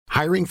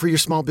Hiring for your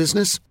small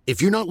business?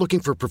 If you're not looking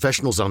for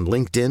professionals on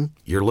LinkedIn,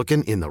 you're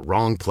looking in the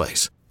wrong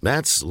place.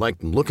 That's like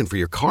looking for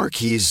your car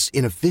keys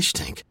in a fish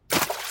tank.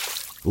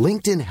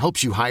 LinkedIn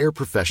helps you hire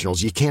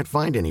professionals you can't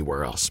find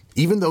anywhere else,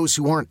 even those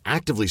who aren't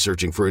actively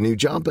searching for a new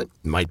job but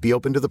might be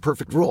open to the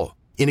perfect role.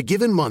 In a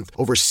given month,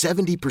 over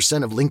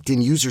 70% of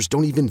LinkedIn users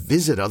don't even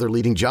visit other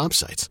leading job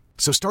sites.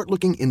 So start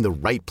looking in the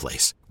right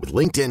place. With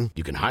LinkedIn,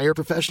 you can hire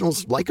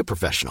professionals like a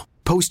professional.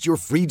 Post your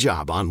free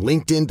job on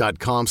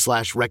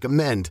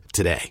linkedin.com/recommend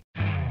today.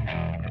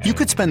 You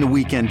could spend the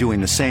weekend doing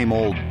the same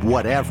old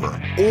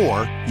whatever,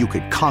 or you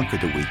could conquer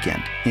the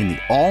weekend in the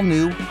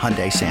all-new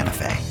Hyundai Santa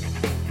Fe.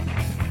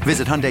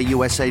 Visit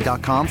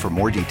HyundaiUSA.com for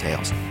more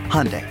details.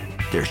 Hyundai,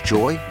 there's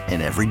joy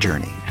in every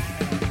journey.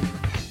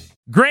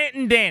 Grant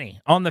and Danny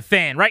on the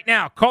Fan. Right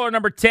now, caller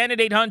number 10 at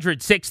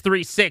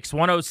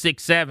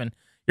 800-636-1067.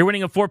 You're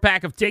winning a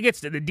 4-pack of tickets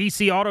to the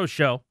DC Auto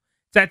Show.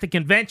 It's at the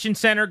Convention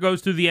Center,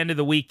 goes through the end of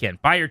the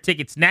weekend. Buy your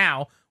tickets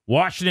now,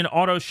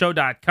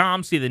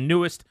 WashingtonAutoShow.com. See the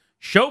newest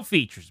show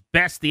features,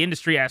 best the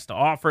industry has to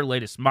offer,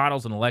 latest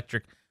models and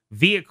electric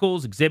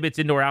vehicles, exhibits,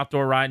 indoor,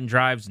 outdoor ride and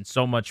drives, and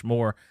so much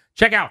more.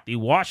 Check out the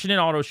Washington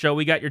Auto Show.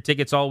 We got your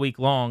tickets all week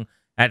long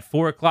at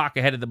 4 o'clock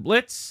ahead of the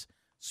Blitz.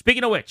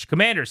 Speaking of which,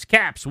 Commanders,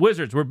 Caps,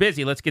 Wizards, we're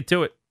busy. Let's get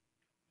to it.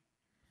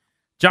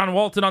 John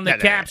Walton on the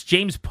Caps,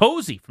 James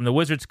Posey from the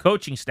Wizards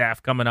coaching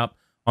staff coming up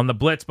on the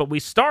Blitz. But we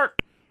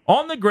start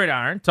on the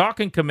gridiron,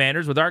 talking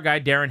Commanders with our guy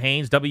Darren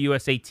Haynes,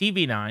 WUSA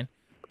TV 9,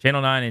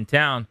 Channel 9 in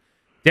town.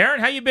 Darren,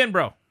 how you been,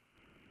 bro?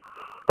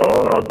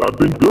 I've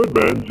been good,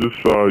 man.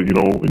 Just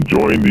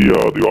enjoying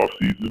the off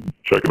season,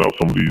 checking out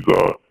some of these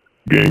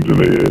games in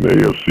the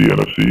AFC,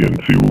 NFC,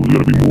 and see who's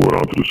going to be moving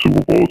on to the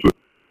Super Bowl.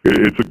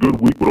 It's a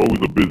good week, but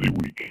always a busy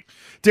week.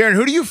 Darren,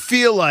 who do you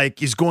feel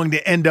like is going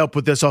to end up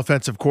with this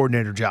offensive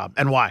coordinator job,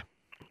 and why?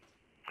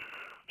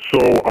 So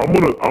I'm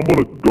gonna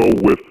go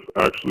with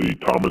actually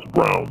Thomas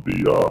Brown,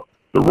 the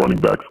running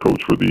backs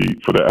coach for the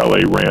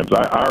LA Rams.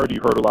 I already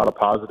heard a lot of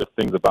positive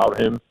things about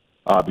him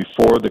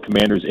before the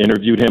Commanders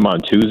interviewed him on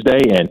Tuesday,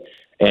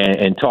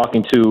 and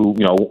talking to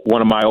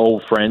one of my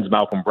old friends,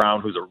 Malcolm Brown,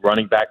 who's a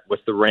running back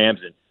with the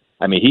Rams, and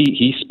I mean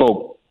he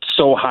spoke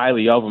so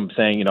highly of him,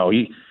 saying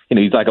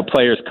he's like a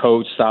player's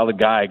coach, solid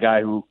guy, a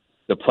guy who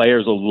the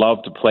players will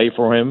love to play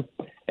for him.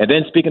 And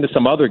then speaking to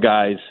some other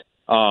guys,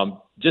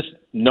 just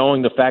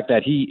knowing the fact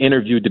that he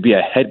interviewed to be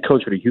a head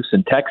coach for the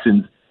Houston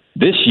Texans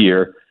this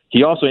year,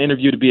 he also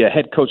interviewed to be a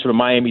head coach for the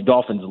Miami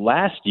Dolphins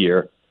last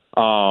year.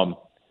 The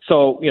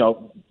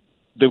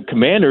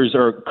Commanders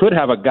could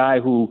have a guy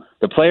who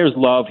the players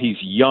love.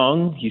 He's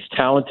young, he's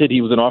talented.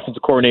 He was an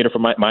offensive coordinator for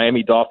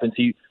Miami Dolphins.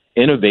 He's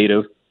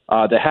innovative.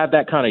 To have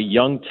that kind of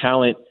young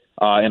talent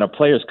and a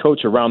player's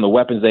coach around the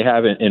weapons they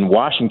have in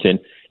Washington,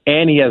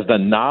 and he has the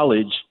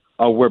knowledge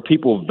of where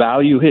people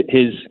value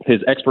his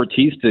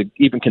expertise to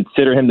even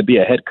consider him to be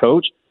a head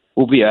coach,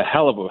 will be a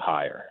hell of a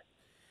hire.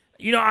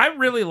 I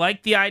really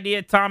like the idea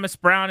of Thomas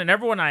Brown, and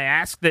everyone I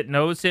ask that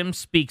knows him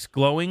speaks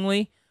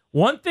glowingly.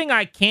 One thing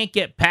I can't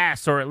get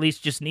past, or at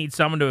least just need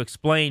someone to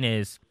explain,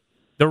 is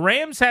the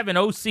Rams have an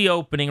OC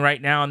opening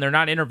right now, and they're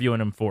not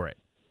interviewing him for it.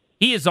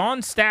 He is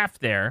on staff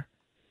there.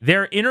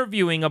 They're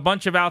interviewing a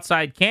bunch of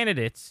outside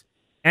candidates,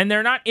 and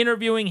they're not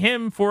interviewing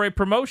him for a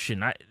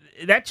promotion.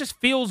 That just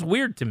feels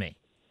weird to me.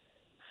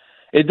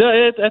 It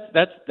does.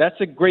 That's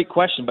a great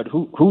question, but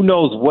who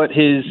knows what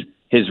his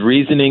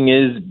reasoning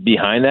is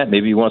behind that?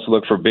 Maybe he wants to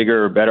look for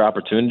bigger or better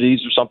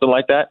opportunities or something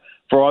like that.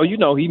 For all you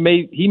know, he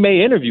may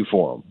interview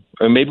for him,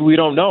 or maybe we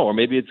don't know, or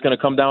maybe it's going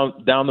to come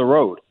down the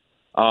road.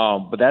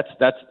 But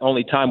that's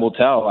only time will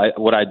tell.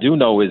 What I do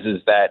know is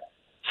that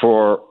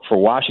for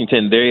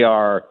Washington,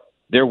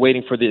 they're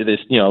waiting for these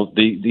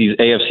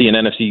AFC and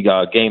NFC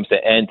games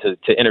to end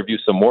to interview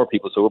some more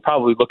people. So we're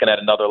probably looking at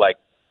another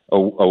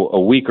a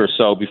week or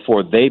so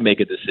before they make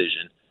a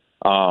decision.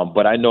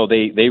 But I know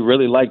they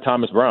really like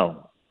Thomas Brown.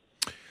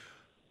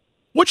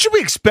 What should we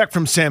expect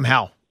from Sam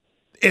Howell?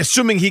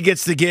 Assuming he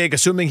gets the gig,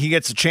 assuming he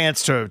gets a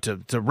chance to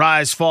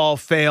rise, fall,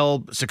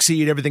 fail,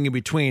 succeed, everything in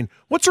between,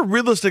 what's a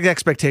realistic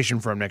expectation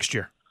for him next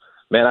year?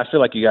 Man, I feel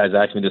like you guys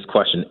ask me this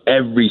question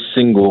every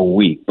single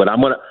week, but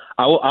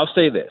I'll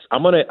say this.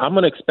 I'm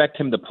gonna expect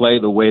him to play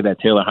the way that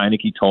Taylor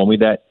Heineke told me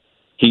that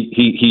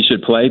he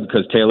should play,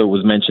 because Taylor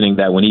was mentioning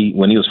that when he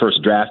was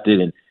first drafted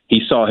and he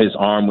saw his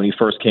arm when he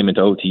first came into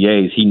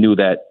OTAs, he knew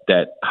that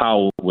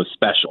Howell was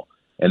special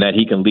and that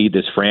he can lead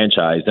this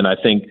franchise. And I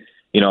think,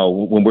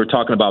 when we're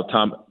talking about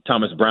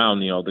Thomas Brown,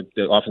 the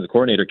offensive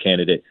coordinator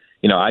candidate,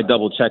 I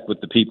double checked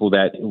with the people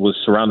that was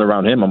surrounded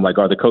around him. I'm like,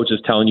 are the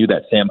coaches telling you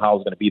that Sam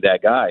Howell's going to be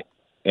that guy?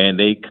 And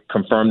they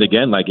confirmed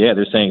again,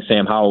 they're saying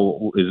Sam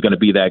Howell is going to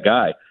be that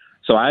guy.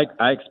 So I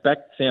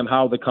expect Sam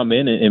Howell to come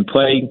in and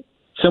play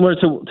similar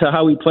to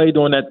how he played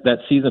during that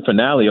season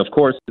finale. Of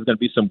course, there's going to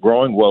be some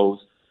growing woes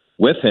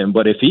with him,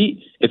 but if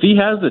he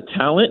has the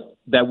talent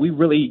that we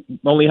really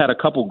only had a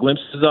couple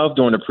glimpses of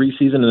during the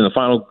preseason and the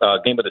final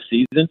game of the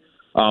season,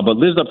 but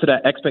lives up to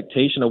that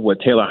expectation of what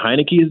Taylor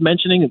Heineke is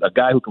mentioning, a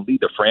guy who can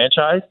lead the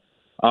franchise,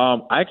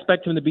 I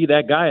expect him to be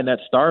that guy and that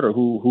starter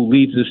who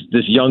leads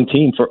this young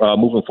team for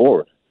moving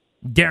forward.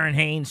 Darren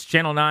Haynes,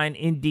 Channel 9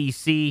 in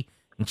D.C.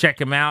 And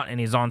check him out, and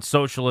he's on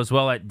social as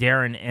well at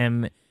Darren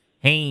M.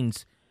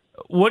 Haynes.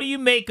 What do you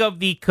make of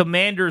the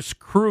Commanders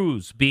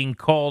cruise being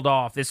called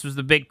off? This was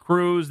the big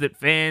cruise that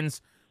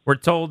fans were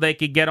told they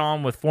could get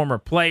on with former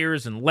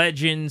players and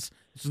legends.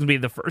 This was going to be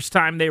the first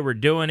time they were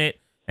doing it,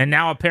 and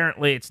now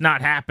apparently it's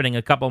not happening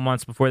a couple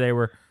months before they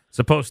were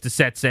supposed to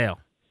set sail.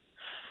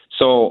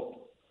 So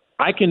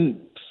I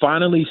can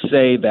finally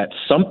say that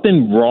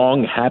something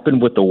wrong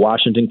happened with the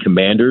Washington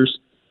Commanders,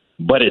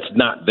 but it's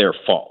not their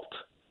fault.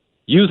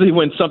 Usually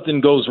when something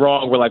goes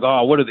wrong, we're like,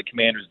 oh, what are the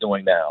Commanders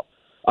doing now?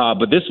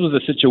 But this was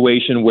a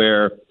situation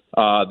where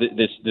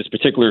this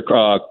particular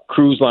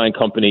cruise line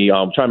company,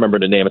 I'm trying to remember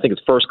the name, I think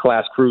it's First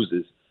Class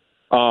Cruises,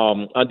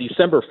 on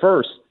December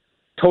 1st,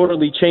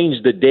 totally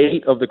changed the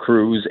date of the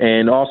cruise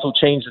and also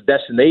changed the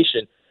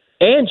destination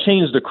and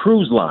changed the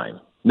cruise line.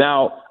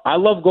 Now, I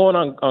love going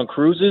on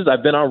cruises.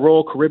 I've been on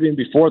Royal Caribbean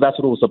before. That's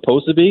what it was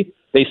supposed to be.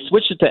 They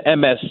switched it to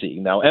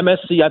MSC. Now,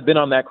 MSC, I've been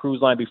on that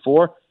cruise line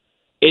before.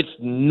 It's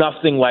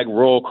nothing like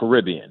Royal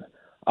Caribbean.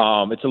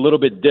 It's a little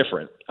bit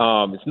different.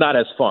 It's not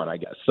as fun, I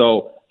guess.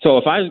 So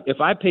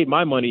if I paid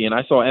my money and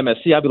I saw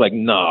MSC, I'd be like,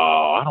 no,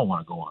 I don't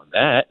want to go on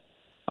that.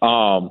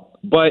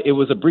 But it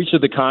was a breach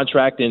of the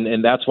contract,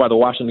 and that's why the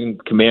Washington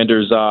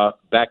Commanders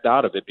backed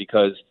out of it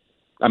because,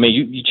 I mean,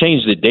 you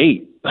changed the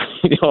date,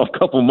 a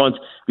couple months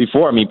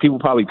before. I mean, people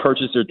probably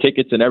purchased their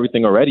tickets and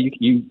everything already.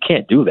 You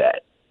can't do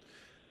that.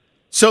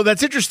 So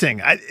that's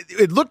interesting.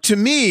 It looked to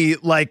me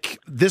like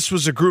this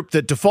was a group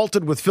that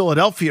defaulted with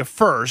Philadelphia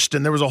first,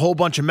 and there was a whole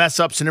bunch of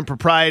mess-ups and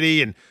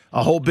impropriety and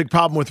a whole big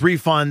problem with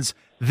refunds.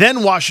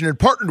 Then Washington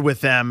partnered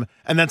with them,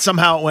 and then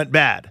somehow it went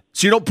bad.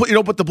 So you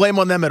don't put the blame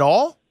on them at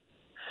all?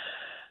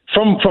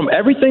 From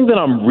everything that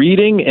I'm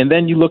reading, and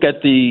then you look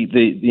at the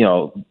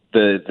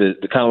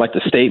kind of like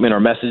the statement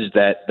or message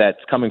that's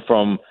coming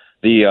from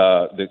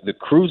the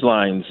cruise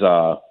lines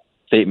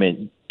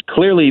statement.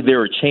 Clearly, there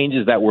are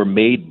changes that were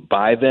made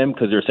by them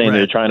because they're saying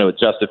They're trying to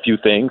adjust a few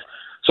things.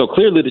 So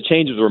clearly, the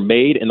changes were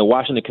made, and the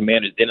Washington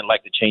Commanders didn't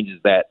like the changes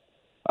that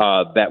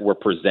were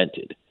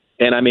presented.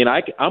 And I mean,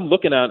 I'm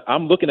looking at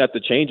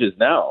the changes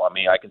now. I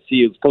mean, I can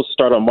see it's supposed to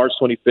start on March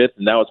 25th,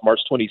 and now it's March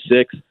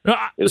 26th.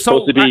 It's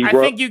supposed to be. I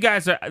think you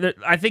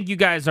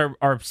guys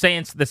are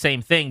saying the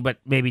same thing, but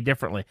maybe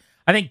differently.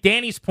 I think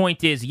Danny's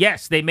point is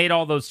yes, they made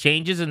all those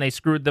changes and they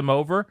screwed them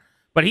over.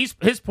 But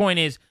his point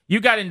is, you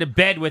got into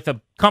bed with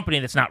a company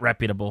that's not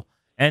reputable,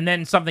 and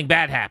then something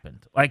bad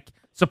happened. Like,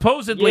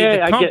 supposedly,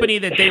 the company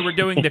that they were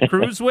doing the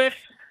cruise with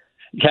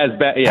has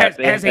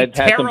a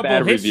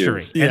terrible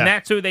history, and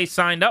that's who they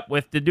signed up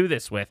with to do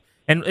this with.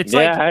 And it's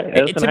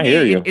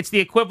it's the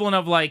equivalent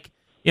of like,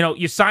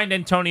 you signed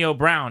Antonio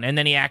Brown, and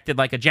then he acted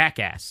like a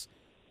jackass.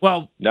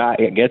 Well, I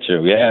get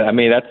you. Yeah, I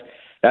mean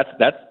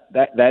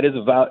that is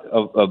about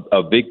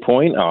a big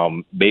point.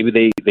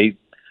 Maybe they.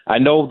 I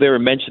know they were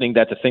mentioning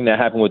that the thing that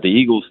happened with the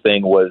Eagles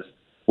thing was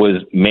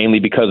mainly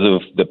because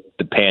of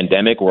the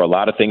pandemic, where a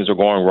lot of things are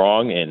going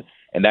wrong,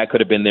 and that could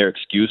have been their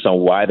excuse on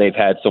why they've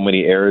had so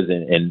many errors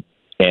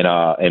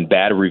and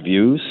bad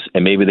reviews.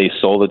 And maybe they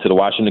sold it to the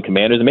Washington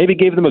Commanders and maybe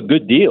gave them a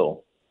good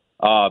deal,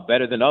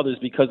 better than others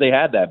because they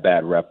had that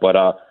bad rep.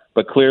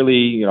 But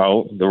clearly,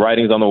 the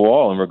writing's on the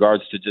wall in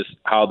regards to just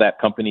how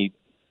that company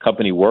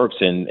works,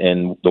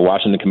 and the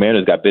Washington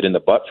Commanders got bit in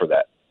the butt for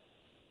that.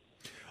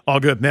 All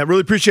good, man.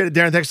 Really appreciate it,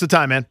 Darren. Thanks for the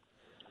time, man.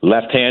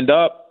 Left hand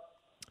up.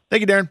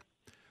 Thank you, Darren.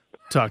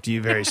 Talk to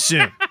you very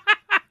soon.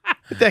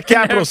 Get that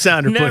Capital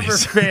sounder, please. Never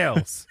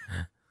fails.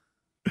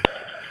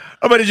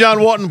 Our buddy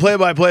John Walton,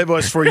 play-by-play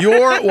voice for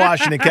your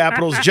Washington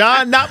Capitals.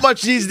 John, not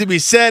much needs to be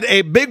said.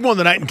 A big one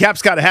tonight, and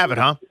Cap's got to have it,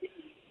 huh?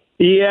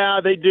 Yeah,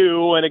 they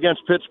do. And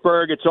against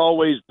Pittsburgh, it's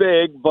always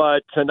big,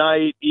 but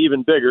tonight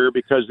even bigger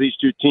because these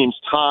two teams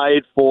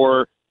tied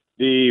for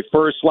the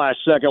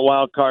first/second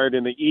wild card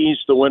in the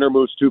East. The winner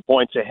moves 2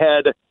 points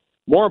ahead.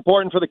 More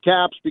important for the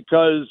Caps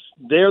because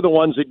they're the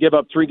ones that give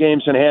up 3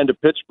 games in hand to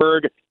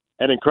Pittsburgh.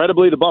 And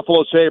incredibly, the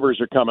Buffalo Sabres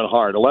are coming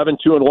hard.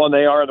 11-2-1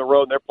 they are on the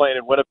road, and they're playing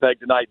in Winnipeg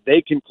tonight.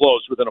 They can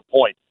close within a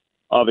point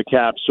of the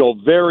Caps. So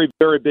very,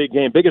 very big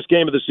game. Biggest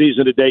game of the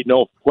season to date,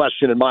 no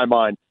question in my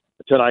mind,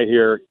 tonight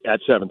here at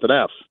 7th and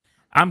F.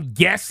 I'm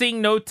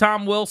guessing no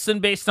Tom Wilson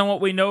based on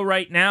what we know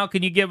right now.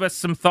 Can you give us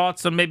some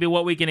thoughts on maybe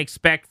what we can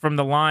expect from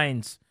the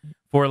lines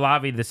for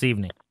Lavi this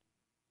evening?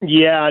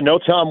 Yeah, no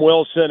Tom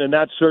Wilson, and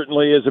that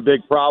certainly is a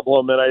big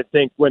problem. And I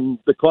think when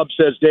the club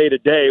says day to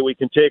day, we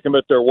can take them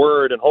at their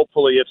word, and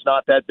hopefully it's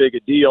not that big a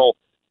deal.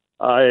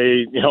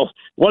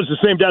 Was the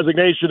same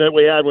designation that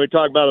we had when we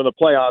talked about in the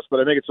playoffs,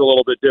 but I think it's a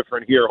little bit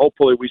different here.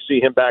 Hopefully we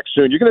see him back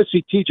soon. You're going to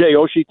see TJ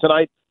Oshie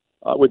tonight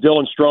with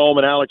Dylan Strome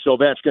and Alex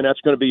Ovechkin.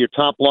 That's going to be your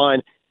top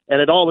line. And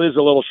it all is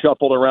a little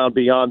shuffled around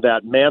beyond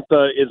that.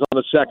 Mantha is on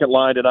the second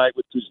line tonight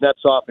with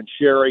Kuznetsov and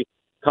Sherry.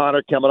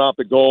 Connor coming off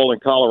the goal in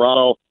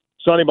Colorado.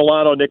 Sonny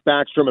Milano, Nick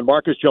Backstrom, and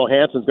Marcus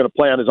Johansson's going to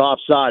play on his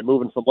offside,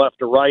 moving from left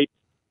to right.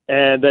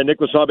 And then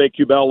Nicholas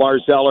Aube-Kubel,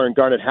 Lars Eller, and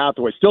Garnet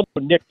Hathaway. Still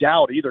no Nick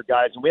Dowd either,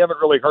 guys, and we haven't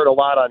really heard a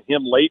lot on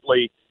him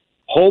lately.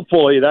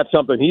 hopefully that's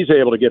something he's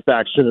able to get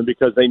back soon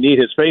because they need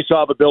his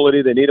face-off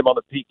ability. They need him on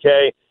the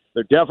PK.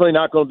 They're definitely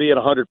not going to be at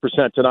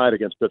 100% tonight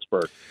against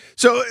Pittsburgh.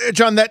 So,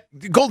 John, that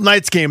Golden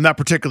Knights game, not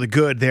particularly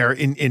good there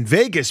in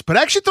Vegas, but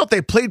I actually thought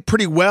they played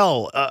pretty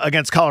well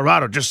against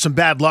Colorado. Just some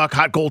bad luck,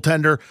 hot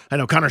goaltender. I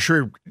know Connor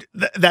Shearer,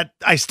 that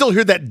I still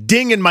hear that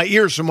ding in my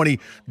ears from when he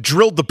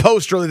drilled the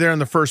post early there in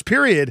the first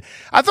period.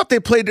 I thought they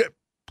played,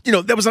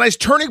 that was a nice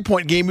turning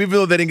point game, even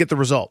though they didn't get the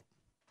result.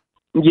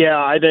 Yeah,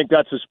 I think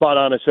that's a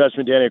spot-on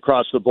assessment, Danny,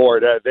 across the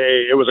board.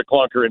 It was a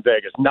clunker in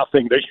Vegas.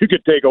 Nothing that you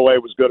could take away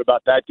was good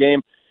about that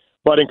game.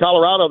 But in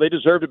Colorado, they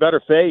deserved a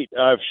better fate.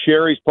 If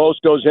Sherry's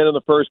post goes in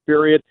the first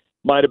period,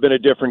 might have been a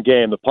different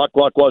game. The puck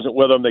luck wasn't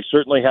with them. They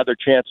certainly had their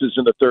chances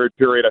in the third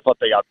period. I thought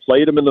they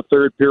outplayed them in the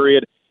third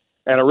period.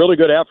 And a really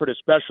good effort,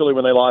 especially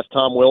when they lost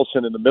Tom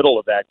Wilson in the middle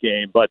of that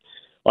game. But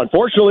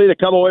unfortunately, they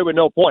come away with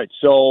no points.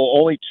 So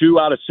only 2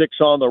 out of 6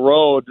 on the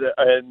road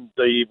in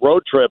the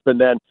road trip, and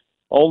then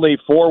only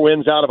 4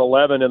 wins out of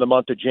 11 in the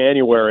month of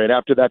January. And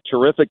after that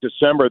terrific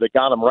December that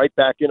got them right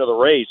back into the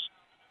race,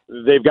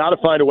 they've got to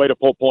find a way to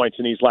pull points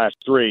in these last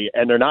 3,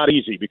 and they're not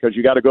easy because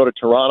you got to go to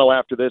Toronto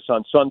after this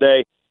on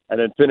Sunday and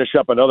then finish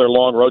up another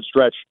long road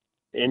stretch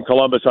in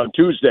Columbus on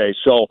Tuesday.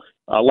 So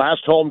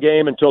last home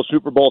game until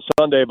Super Bowl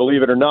Sunday,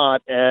 believe it or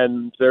not,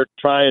 and they're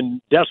trying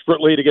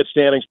desperately to get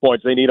standings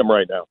points. They need them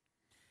right now.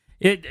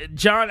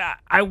 John,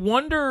 I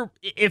wonder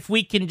if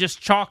we can just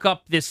chalk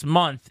up this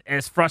month,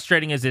 as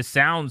frustrating as this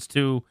sounds,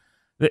 to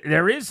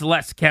there is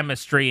less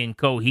chemistry and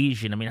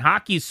cohesion. I mean,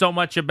 hockey's so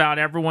much about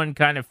everyone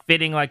kind of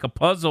fitting like a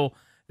puzzle.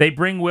 They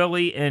bring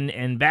Willie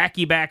and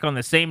Backy back on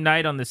the same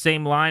night on the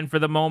same line for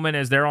the moment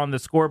as they're on the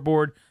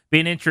scoreboard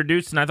being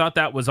introduced, and I thought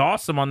that was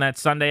awesome on that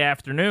Sunday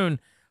afternoon.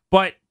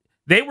 But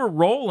they were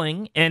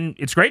rolling, and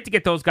it's great to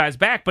get those guys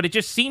back, but it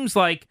just seems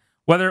like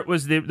whether it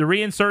was the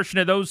reinsertion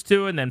of those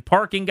two and then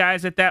parking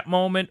guys at that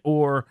moment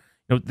or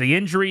the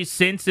injuries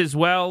since as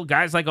well,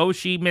 guys like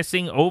Oshie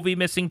missing, Ovi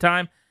missing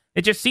time,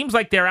 it just seems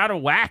like they're out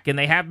of whack, and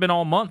they have been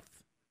all month.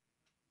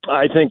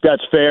 I think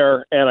that's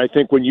fair, and I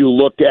think when you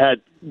look at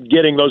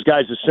getting those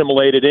guys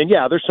assimilated in,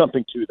 yeah, there's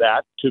something to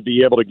that, to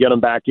be able to get them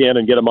back in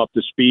and get them up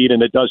to speed,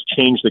 and it does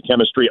change the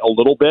chemistry a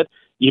little bit,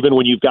 even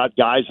when you've got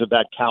guys of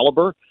that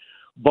caliber.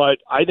 But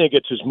I think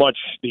it's as much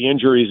the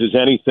injuries as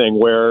anything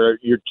where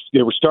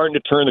they were starting to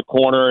turn the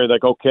corner,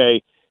 like,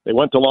 okay, they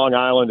went to Long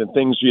Island, and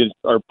things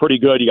are pretty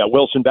good. You got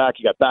Wilson back,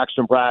 you got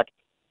Backstrom back,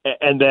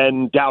 and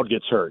then Dowd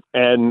gets hurt.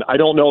 And I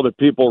don't know that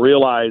people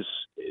realize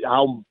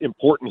how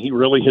important he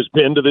really has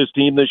been to this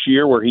team this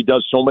year, where he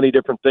does so many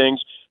different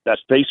things.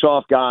 Best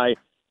face-off guy,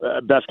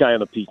 best guy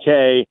on the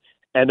PK,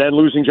 and then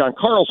losing John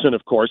Carlson,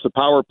 of course. The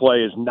power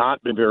play has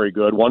not been very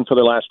good. 1 for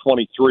the last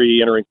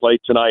 23 entering play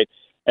tonight,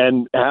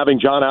 and having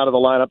John out of the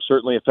lineup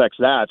certainly affects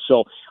that.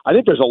 So I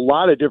think there's a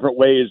lot of different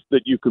ways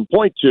that you can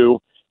point to,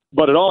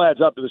 but it all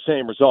adds up to the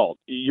same result.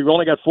 You've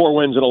only got 4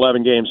 wins in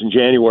 11 games in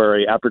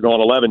January after going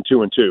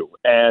 11-2-2.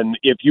 And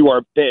if you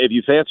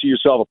fancy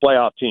yourself a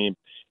playoff team,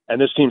 and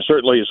this team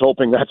certainly is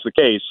hoping that's the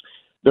case,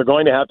 they're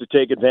going to have to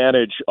take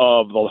advantage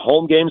of the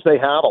home games they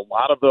have, a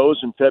lot of those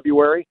in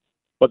February,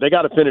 but they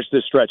got to finish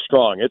this stretch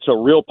strong. It's a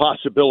real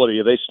possibility.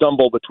 If they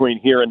stumble between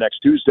here and next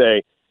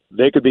Tuesday,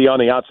 they could be on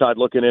the outside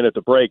looking in at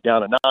the break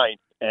down a 9,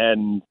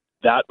 and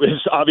that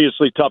is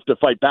obviously tough to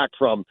fight back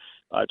from,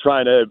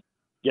 trying to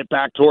get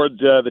back toward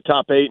the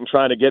top 8 and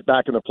trying to get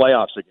back in the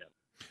playoffs again.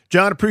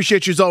 John,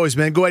 appreciate you as always,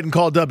 man. Go ahead and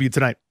call W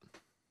tonight.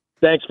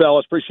 Thanks,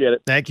 fellas. Appreciate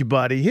it. Thank you,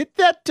 buddy. Hit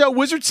that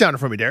Wizard sounder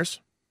for me,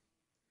 Darius.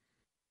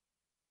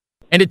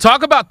 And to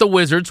talk about the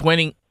Wizards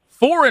winning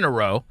 4 in a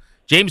row,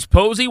 James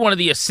Posey, one of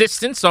the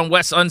assistants on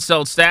Wes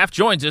Unseld's staff,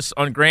 joins us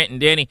on Grant and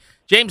Danny.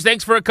 James,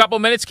 thanks for a couple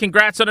minutes.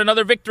 Congrats on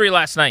another victory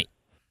last night.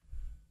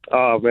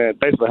 Oh, man,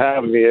 thanks for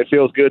having me. It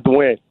feels good to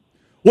win.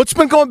 What's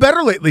been going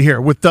better lately here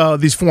with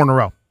these 4 in a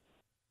row?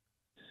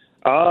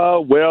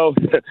 Well,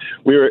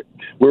 we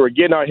were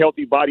getting our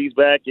healthy bodies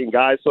back and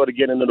guys sort of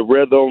getting into the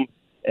rhythm.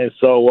 And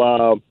so,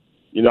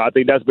 I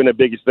think that's been the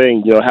biggest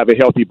thing, having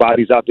healthy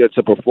bodies out there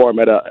to perform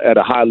at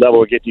a high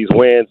level and get these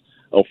wins.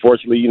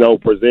 Unfortunately,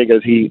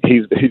 Porzingis,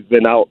 he's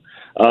been out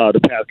the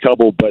past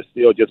couple, but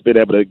still just being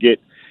able to get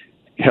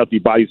healthy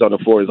bodies on the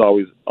floor is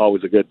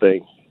always a good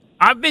thing.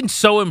 I've been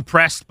so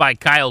impressed by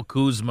Kyle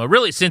Kuzma,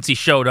 really since he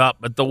showed up,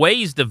 but the way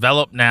he's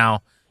developed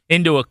now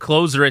into a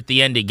closer at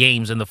the end of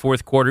games in the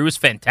fourth quarter, he was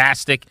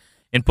fantastic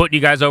in putting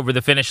you guys over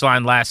the finish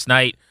line last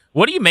night.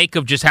 What do you make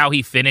of just how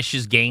he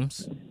finishes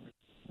games?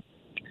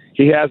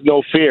 He has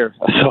no fear.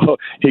 So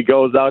he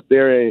goes out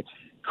there and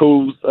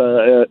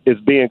is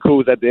being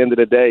Kuz at the end of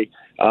the day.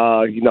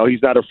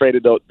 He's not afraid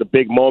of the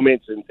big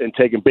moments and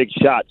taking big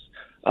shots.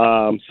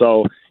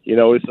 So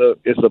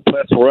it's a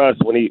plus for us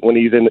when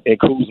he's in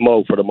Kuz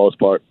mode for the most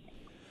part.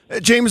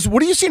 James,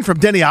 what are you seeing from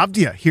Denny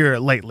Avdia here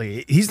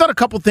lately? He's done a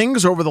couple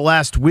things over the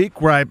last week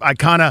where I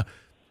kind of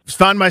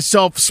found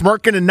myself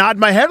smirking and nodding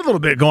my head a little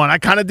bit, going, I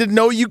kind of didn't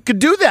know you could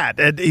do that.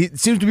 And he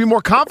seems to be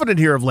more confident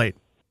here of late.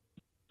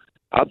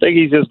 I think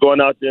he's just going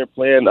out there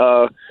playing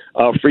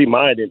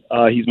free-minded.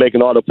 He's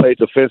making all the plays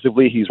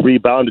offensively. He's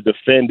rebounded,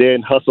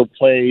 defending, hustle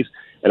plays,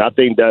 And I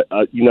think that,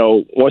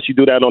 once you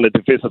do that on the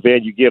defensive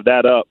end, you give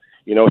that up.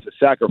 It's a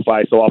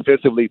sacrifice. So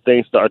offensively,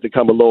 things start to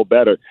come a little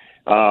better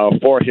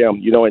for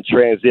him, in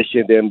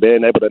transition and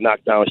being able to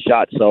knock down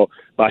shots. So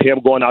by him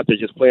going out there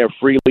just playing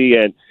freely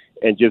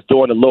and just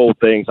doing the little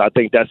things, I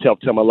think that's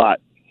helped him a lot.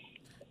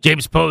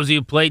 James Posey,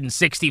 who played in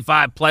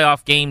 65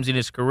 playoff games in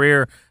his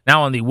career,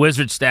 now on the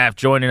Wizards staff,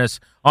 joining us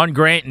on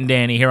Grant and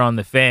Danny here on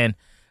The Fan.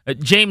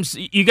 James,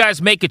 you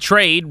guys make a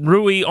trade.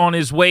 Rui on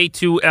his way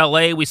to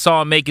L.A. We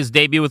saw him make his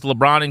debut with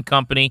LeBron and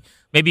company.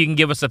 Maybe you can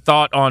give us a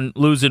thought on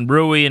losing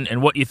Rui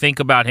and what you think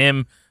about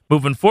him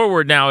moving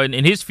forward now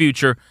in his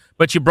future.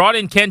 But you brought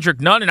in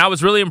Kendrick Nunn, and I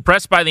was really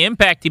impressed by the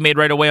impact he made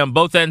right away on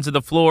both ends of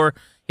the floor,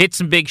 hit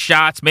some big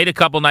shots, made a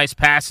couple nice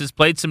passes,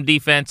 played some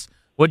defense.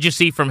 What'd you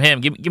see from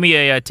him? Give me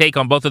a take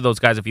on both of those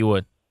guys, if you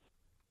would.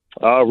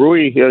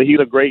 Rui, he's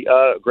a great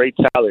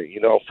talent.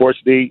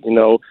 Unfortunately,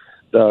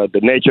 the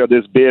nature of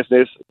this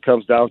business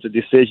comes down to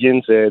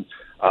decisions, and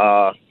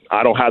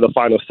I don't have the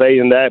final say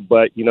in that,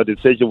 but, the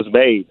decision was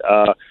made.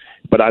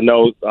 But I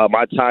know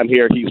my time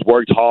here, he's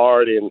worked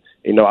hard, and,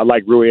 I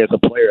like Rui as a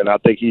player, and I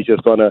think he's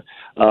just going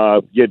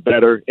to get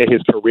better in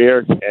his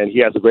career, and he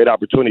has a great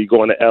opportunity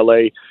going to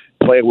L.A.,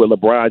 playing with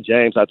LeBron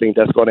James. I think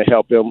that's going to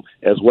help him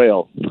as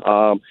well.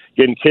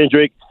 Getting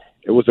Kendrick,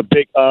 it was a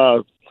big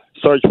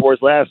search for us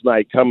last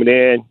night coming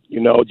in,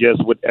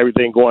 just with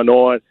everything going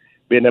on,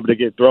 being able to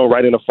get thrown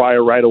right in the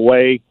fire right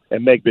away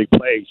and make big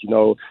plays.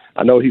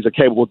 I know he's a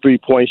capable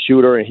three-point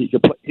shooter, and he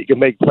can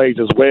make plays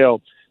as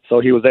well. So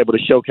he was able to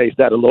showcase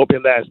that a little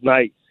bit last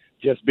night,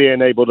 just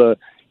being able to,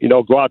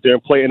 go out there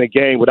and play in a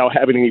game without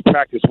having any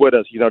practice with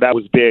us. That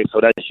was big.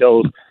 So that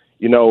shows,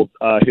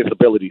 his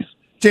abilities.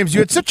 James,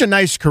 you had such a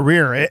nice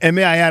career. And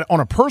may I add,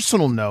 on a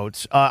personal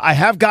note, I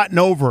have gotten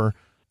over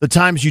the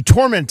times you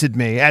tormented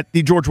me at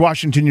the George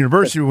Washington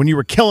University when you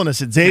were killing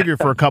us at Xavier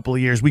for a couple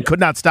of years. We could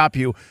not stop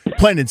you,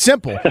 plain and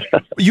simple.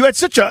 You had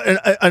such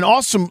an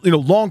awesome,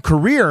 long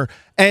career.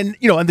 And,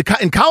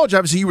 in college,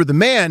 obviously, you were the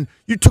man.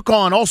 You took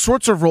on all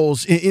sorts of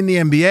roles in the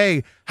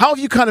NBA. How have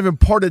you kind of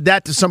imparted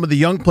that to some of the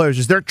young players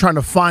as they're trying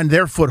to find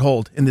their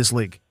foothold in this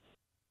league?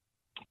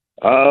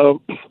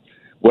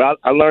 Well,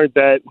 I learned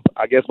that,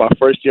 I guess, my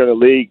first year in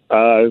the league,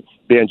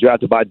 being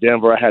drafted by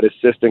Denver. I had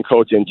assistant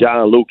coach in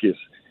John Lucas,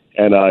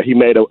 and he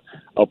made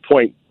a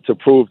point to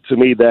prove to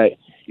me that,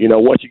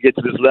 once you get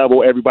to this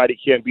level, everybody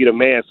can't be the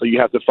man, so you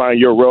have to find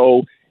your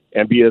role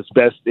and be as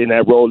best in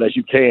that role as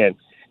you can.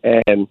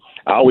 And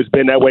I always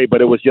been that way, but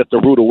it was just a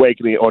rude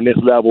awakening on this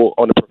level,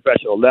 on the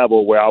professional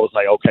level, where I was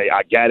like, okay,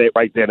 I got it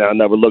right then, and I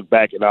never looked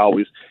back, and I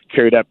always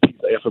carry that piece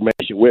of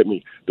information with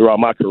me throughout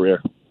my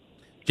career.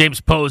 James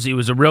Posey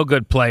was a real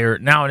good player,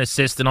 now an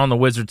assistant on the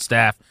Wizards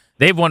staff.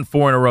 They've won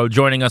 4 in a row,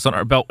 joining us on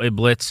our Beltway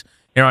Blitz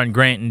here on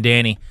Grant and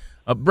Danny.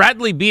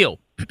 Bradley Beal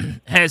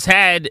has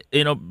had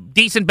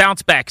decent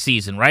bounce-back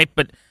season, right?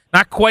 But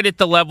not quite at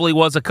the level he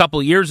was a couple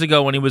of years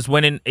ago when he was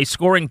winning a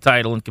scoring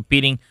title and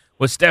competing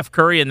with Steph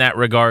Curry in that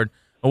regard.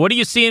 What are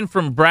you seeing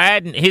from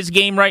Brad and his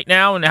game right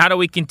now, and how do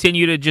we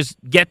continue to just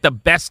get the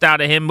best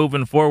out of him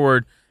moving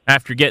forward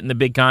after getting the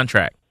big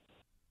contract?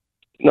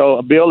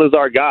 Bill is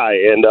our guy,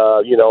 and,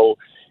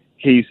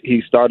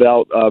 he started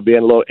out being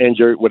a little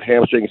injured with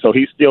hamstring, so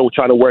he's still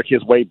trying to work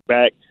his way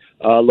back.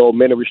 A little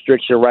minute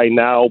restriction right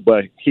now,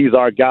 but he's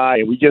our guy,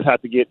 and we just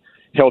have to get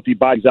healthy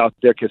bodies out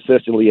there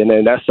consistently, and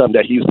then that's something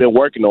that he's been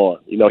working on.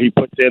 He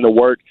puts in the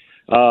work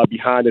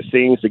behind the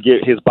scenes to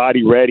get his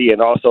body ready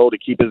and also to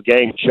keep his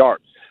game sharp.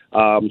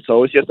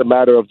 So it's just a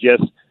matter of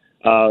just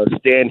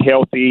staying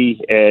healthy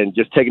and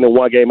just taking it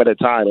one game at a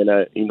time. And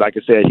like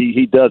I said,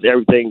 he does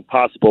everything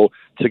possible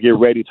to get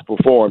ready to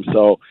perform.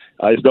 So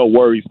there's no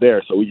worries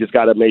there. So we just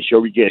got to make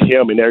sure we get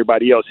him and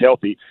everybody else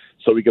healthy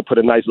so we can put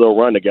a nice little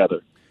run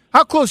together.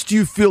 How close do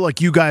you feel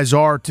like you guys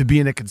are to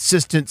being a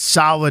consistent,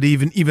 solid,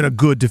 even a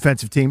good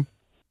defensive team?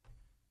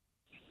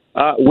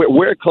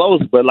 We're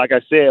close, but like I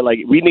said,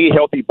 we need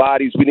healthy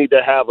bodies. We need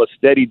to have a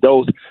steady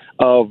dose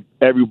of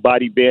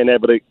everybody being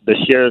able to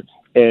share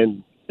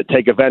and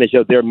take advantage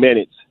of their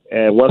minutes.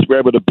 And once we're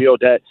able to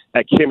build that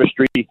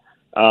chemistry,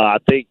 I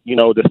think,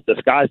 the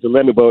sky's the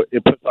limit, but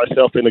it puts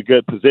ourselves in a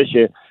good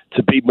position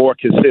to be more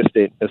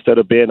consistent instead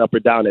of being up or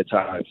down at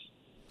times.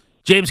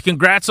 James,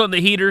 congrats on the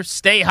heater.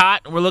 Stay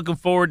hot, and we're looking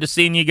forward to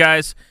seeing you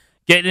guys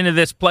getting into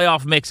this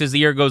playoff mix as the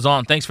year goes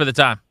on. Thanks for the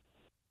time.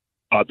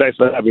 Thanks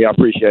for having me. I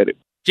appreciate it.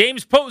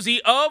 James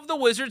Posey of the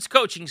Wizards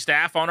coaching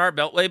staff on our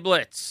Beltway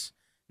Blitz.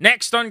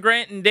 Next on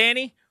Grant and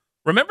Danny,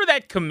 remember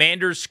that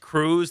Commanders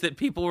cruise that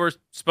people were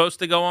supposed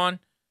to go on?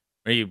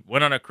 Where you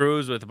went on a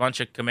cruise with a bunch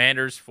of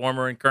Commanders,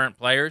 former and current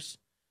players?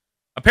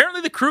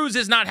 Apparently the cruise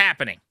is not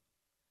happening.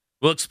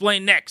 We'll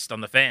explain next on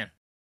The Fan.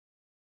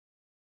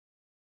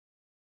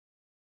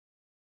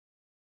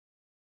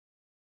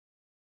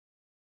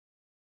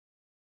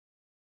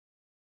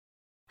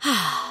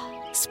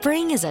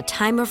 Spring is a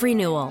time of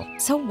renewal,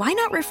 so why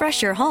not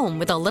refresh your home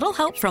with a little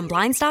help from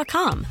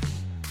Blinds.com?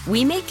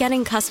 We make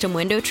getting custom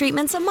window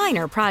treatments a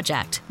minor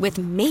project with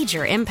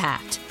major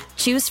impact.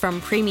 Choose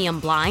from premium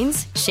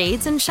blinds,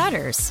 shades, and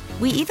shutters.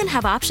 We even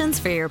have options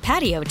for your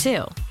patio,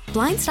 too.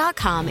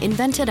 Blinds.com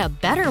invented a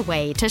better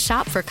way to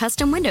shop for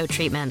custom window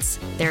treatments.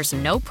 There's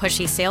no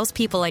pushy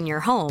salespeople in your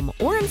home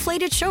or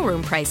inflated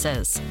showroom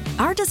prices.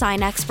 Our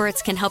design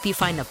experts can help you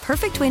find the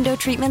perfect window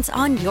treatments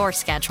on your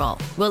schedule.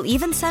 We'll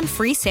even send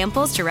free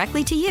samples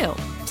directly to you.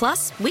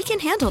 Plus, we can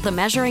handle the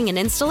measuring and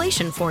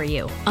installation for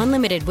you.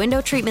 Unlimited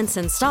window treatments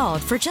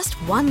installed for just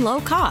one low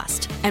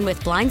cost. And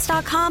with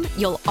Blinds.com,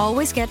 you'll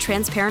always get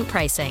transparent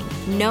pricing.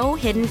 No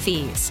hidden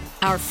fees.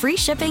 Our free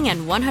shipping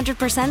and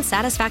 100%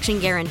 satisfaction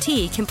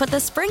guarantee can put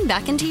the spring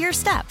back into your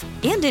step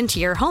and into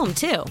your home,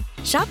 too.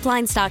 Shop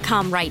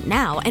Blinds.com right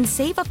now and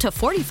save up to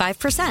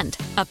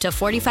 45%. Up to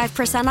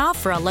 45% off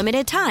for a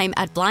limited time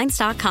at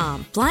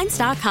Blinds.com.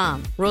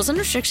 Blinds.com. Rules and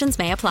restrictions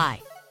may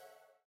apply.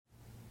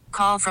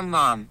 Call from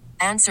mom.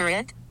 Answer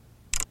it.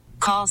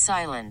 Call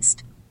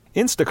silenced.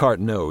 Instacart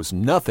knows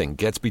nothing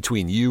gets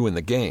between you and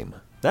the game.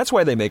 That's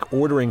why they make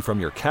ordering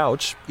from your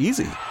couch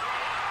easy.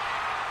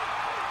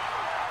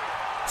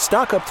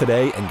 Stock up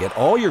today and get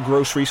all your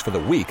groceries for the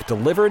week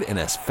delivered in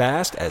as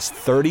fast as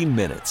 30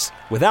 minutes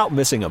without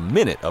missing a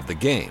minute of the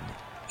game.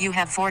 You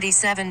have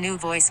 47 new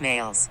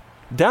voicemails.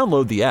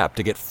 Download the app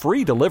to get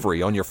free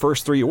delivery on your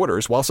first 3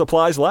 orders while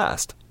supplies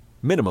last.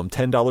 Minimum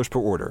 $10 per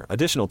order.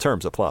 Additional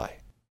terms apply.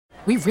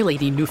 We really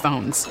need new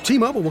phones.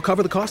 T-Mobile will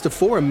cover the cost of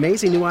 4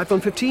 amazing new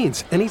iPhone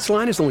 15s, and each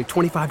line is only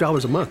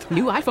 $25 a month.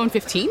 New iPhone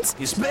 15s?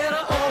 It's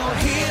better over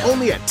here.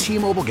 Only at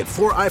T-Mobile, get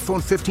 4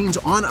 iPhone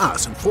 15s on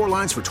us and 4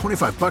 lines for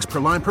 $25 per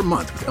line per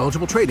month with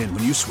eligible trade-in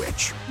when you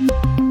switch.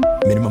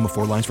 Minimum of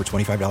 4 lines for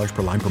 $25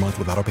 per line per month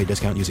with autopay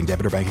discount using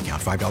debit or bank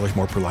account. $5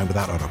 more per line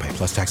without autopay,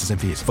 plus taxes and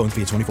fees. Phone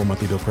fee at 24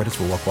 monthly bill credits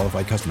for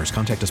well-qualified customers.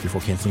 Contact us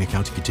before canceling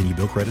account to continue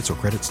bill credits or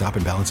credit stop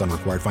and balance on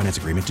required finance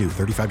agreement due.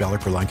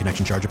 $35 per line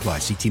connection charge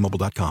applies. See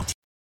T-Mobile.com.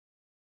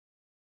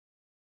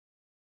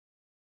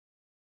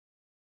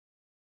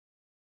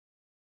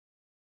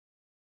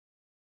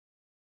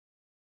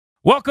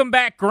 Welcome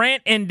back,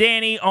 Grant and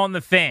Danny on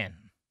the Fan.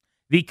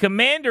 The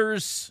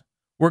Commanders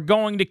were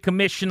going to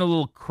commission a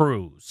little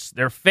cruise.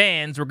 Their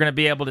fans were going to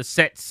be able to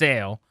set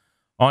sail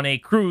on a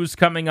cruise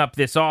coming up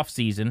this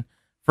offseason.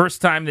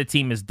 First time the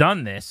team has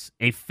done this,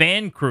 a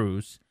fan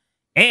cruise.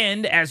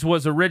 And as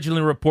was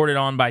originally reported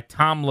on by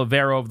Tom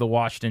Lavero of the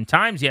Washington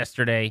Times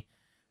yesterday,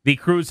 the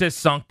cruise has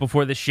sunk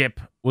before the ship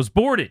was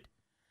boarded.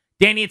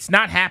 Danny, it's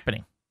not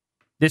happening.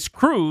 This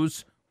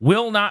cruise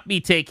will not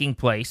be taking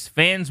place.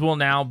 Fans will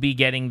now be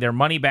getting their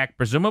money back,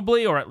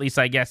 presumably, or at least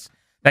I guess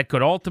that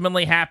could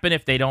ultimately happen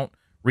if they don't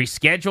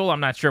reschedule. I'm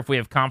not sure if we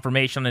have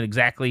confirmation on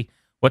exactly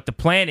what the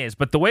plan is.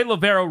 But the way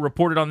Lavero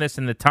reported on this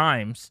in the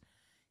Times,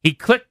 he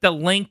clicked the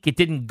link. It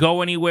didn't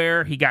go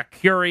anywhere. He got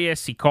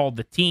curious. He called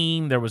the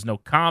team. There was no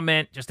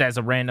comment, just as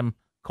a random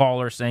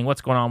caller saying,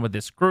 what's going on with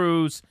this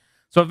cruise?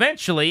 So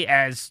eventually,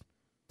 as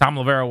Tom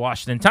Lavero,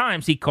 Washington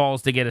Times, he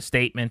calls to get a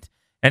statement.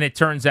 And it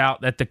turns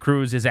out that the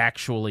cruise is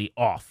actually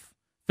off.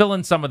 Fill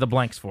in some of the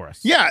blanks for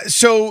us. Yeah,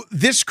 so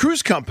this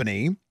cruise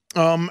company,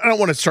 I don't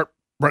want to start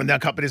running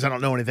down companies. I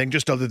don't know anything,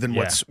 just other than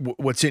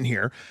what's in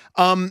here.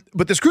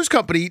 But this cruise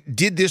company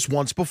did this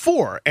once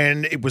before,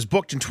 and it was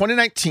booked in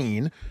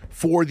 2019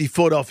 for the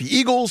Philadelphia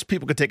Eagles.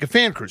 People could take a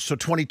fan cruise. So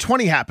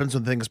 2020 happens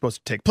when the thing is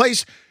supposed to take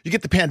place. You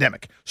get the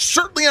pandemic.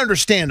 Certainly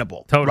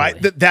understandable, right?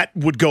 That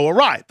would go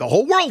awry. The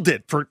whole world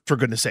did, for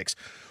goodness sakes.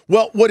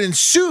 Well, what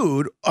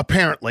ensued,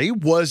 apparently,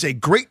 was a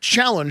great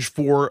challenge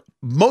for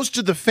most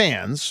of the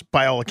fans,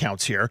 by all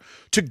accounts here,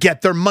 to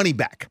get their money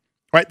back.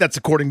 Right? That's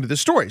according to the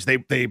stories.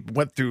 They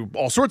went through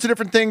all sorts of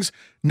different things.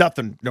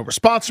 Nothing, no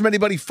response from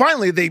anybody.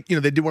 Finally, they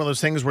do one of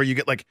those things where you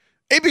get like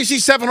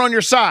ABC7 on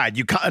your side.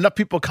 Enough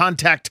people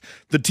contact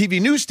the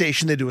TV news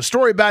station. They do a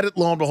story about it.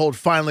 Lo and behold,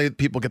 finally,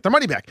 people get their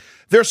money back.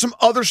 There are some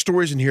other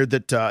stories in here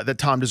that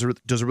Tom does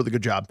a really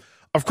good job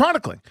of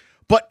chronicling.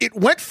 But it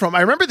went from, I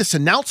remember this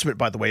announcement,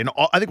 by the way, and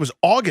I think it was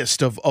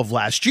August of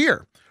last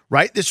year,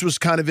 right? This was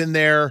kind of in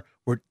there.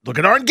 We're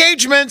looking at our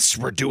engagements.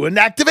 We're doing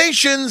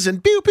activations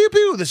and pew, pew,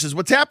 pew. This is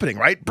what's happening,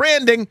 right?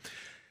 Branding.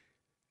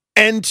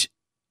 And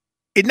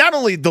it not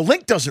only the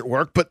link doesn't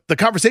work, but the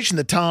conversation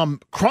that Tom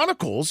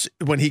chronicles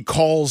when he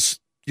calls,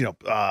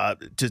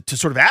 to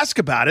sort of ask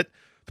about it,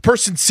 the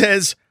person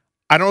says,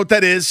 I don't know what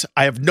that is.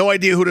 I have no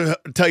idea who to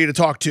tell you to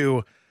talk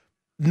to.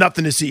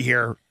 Nothing to see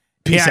here.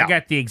 Peace out. I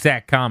got the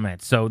exact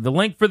comment. So the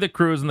link for the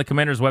cruise on the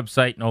Commander's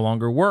website no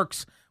longer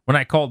works. When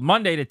I called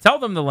Monday to tell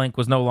them the link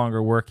was no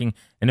longer working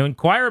and to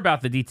inquire about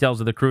the details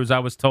of the cruise, I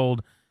was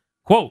told,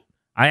 quote,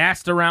 I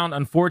asked around.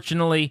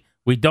 Unfortunately,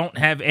 we don't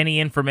have any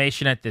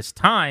information at this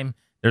time.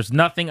 There's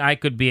nothing I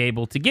could be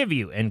able to give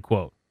you, end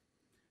quote.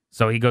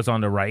 So he goes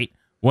on to write,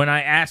 when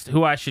I asked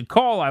who I should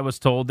call, I was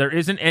told there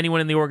isn't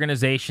anyone in the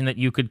organization that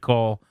you could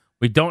call.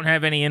 We don't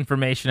have any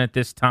information at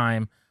this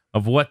time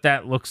of what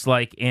that looks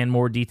like and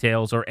more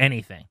details or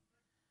anything.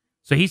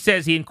 So he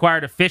says he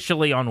inquired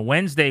officially on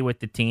Wednesday with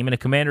the team, and a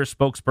Commander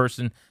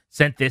spokesperson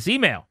sent this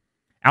email.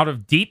 Out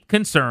of deep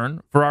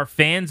concern for our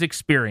fans'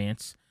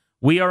 experience,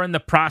 we are in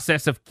the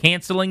process of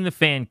canceling the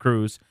fan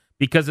cruise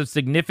because of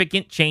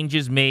significant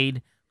changes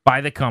made by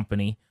the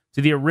company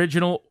to the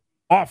original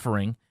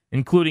offering,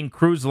 including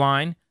cruise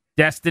line,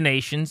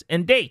 destinations,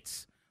 and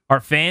dates. Our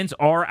fans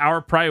are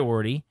our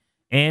priority,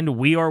 and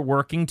we are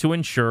working to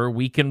ensure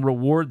we can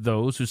reward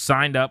those who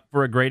signed up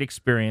for a great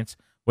experience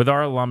with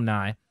our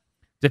alumni,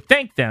 to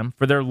thank them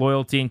for their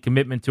loyalty and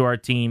commitment to our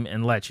team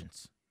and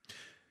legends.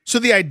 So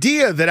the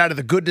idea that out of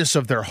the goodness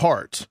of their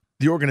heart,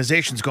 the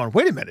organization's going,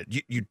 wait a minute,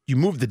 you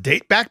moved the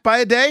date back by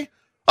a day?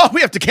 Oh,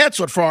 we have to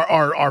cancel it for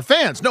our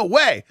fans. No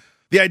way.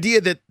 The idea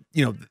that,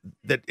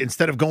 that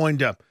instead of going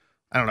to,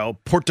 I don't know,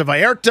 Puerto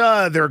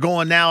Vallarta, they're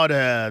going now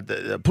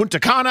to Punta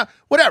Cana,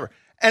 whatever.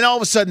 And all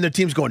of a sudden, the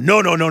team's going,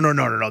 no,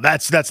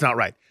 that's not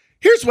right.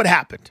 Here's what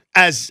happened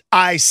as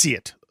I see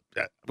it.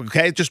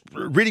 Okay, just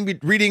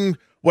reading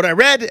what I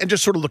read and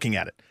just sort of looking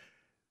at it.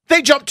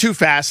 They jumped too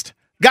fast,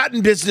 got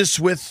in business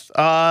with,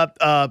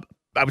 I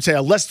would say,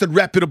 a less than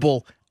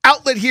reputable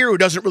outlet here who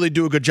doesn't really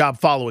do a good job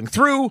following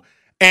through,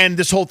 and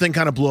this whole thing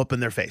kind of blew up in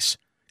their face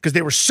because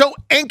they were so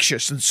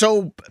anxious and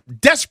so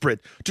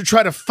desperate to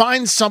try to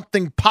find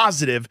something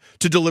positive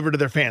to deliver to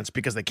their fans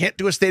because they can't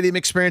do a stadium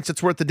experience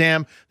that's worth the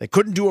damn. They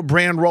couldn't do a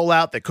brand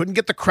rollout. They couldn't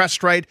get the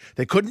crest right.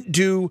 They couldn't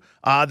do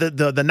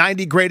the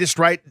 90 greatest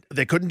right.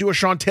 They couldn't do a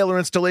Sean Taylor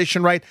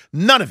installation right.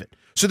 None of it.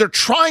 So they're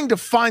trying to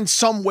find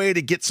some way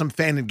to get some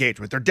fan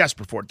engagement. They're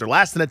desperate for it. They're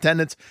last in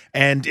attendance,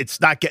 and it's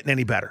not getting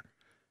any better.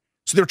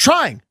 So they're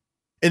trying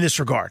in this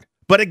regard.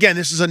 But again,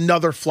 this is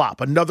another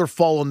flop, another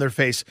fall on their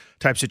face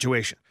type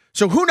situation.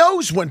 So who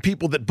knows when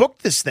people that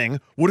booked this thing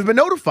would have been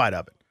notified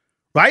of it,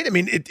 right? I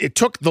mean, it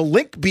took the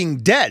link being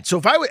dead. So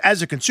if I,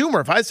 as a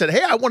consumer, if I said,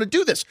 hey, I want to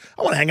do this,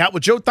 I want to hang out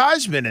with Joe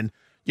Theismann and,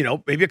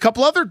 maybe a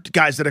couple other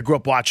guys that I grew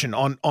up watching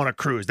on a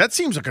cruise. That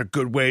seems like a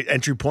good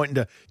entry point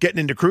into getting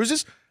into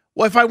cruises.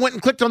 Well, if I went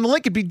and clicked on the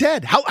link, it'd be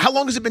dead. How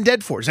long has it been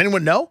dead for? Does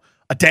anyone know?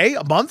 A day,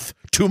 a month,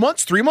 2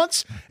 months, 3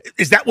 months?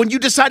 Is that when you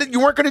decided you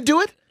weren't going to do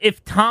it?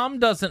 If Tom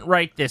doesn't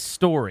write this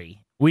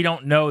story, we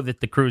don't know that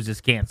the cruise is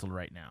canceled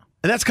right now.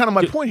 And that's kind of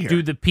my point here.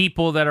 Do the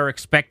people that are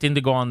expecting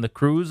to go on the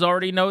cruise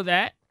already know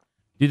that?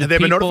 Do the Have they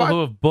been people notified?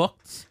 who have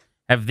booked,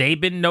 have they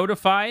been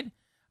notified?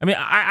 I mean,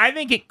 I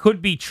think it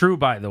could be true,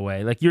 by the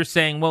way. Like you're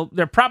saying, well,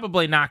 they're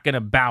probably not going to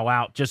bow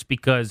out just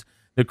because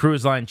the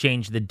cruise line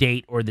changed the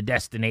date or the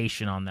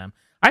destination on them.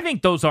 I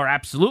think those are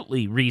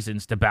absolutely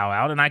reasons to bow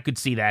out, and I could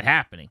see that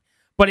happening.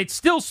 But it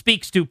still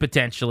speaks to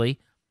potentially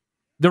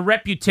the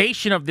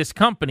reputation of this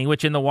company,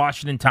 which in the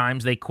Washington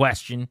Times they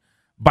question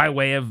by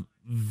way of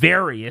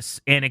various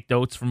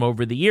anecdotes from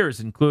over the years,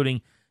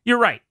 including, you're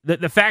right,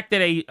 the fact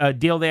that a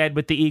deal they had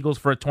with the Eagles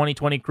for a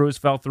 2020 cruise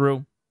fell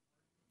through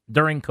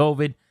during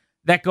COVID,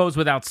 that goes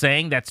without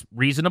saying. That's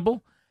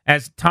reasonable.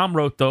 As Tom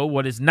wrote, though,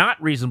 what is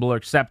not reasonable or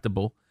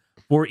acceptable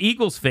for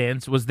Eagles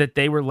fans was that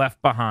they were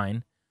left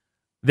behind.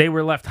 They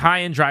were left high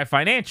and dry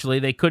financially.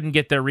 They couldn't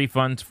get their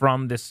refunds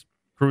from this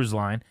cruise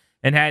line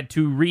and had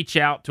to reach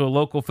out to a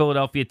local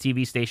Philadelphia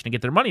TV station to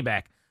get their money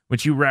back,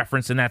 which you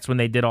referenced, and that's when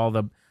they did all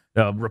the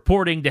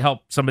reporting to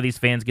help some of these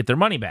fans get their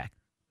money back.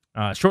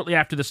 Shortly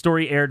after the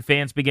story aired,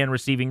 fans began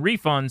receiving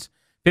refunds,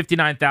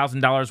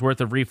 $59,000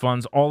 worth of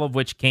refunds, all of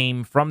which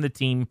came from the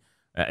team,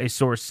 a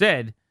source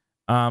said,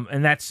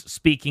 and that's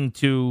speaking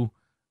to,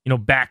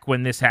 back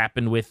when this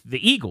happened with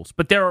the Eagles.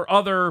 But there are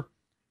other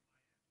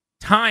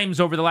times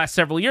over the last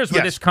several years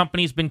where this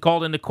company's been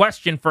called into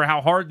question for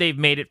how hard they've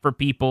made it for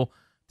people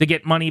to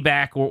get money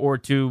back or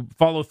to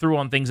follow through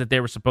on things that they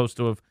were supposed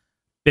to have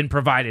been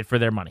provided for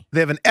their monay. They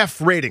have an F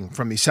rating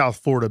from the South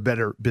Florida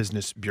Better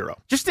Business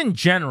Bureau. Just in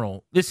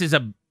general, this is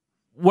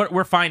what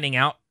we're finding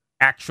out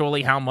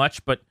actually how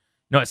much, but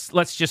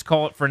let's just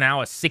call it for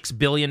now a $6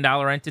 billion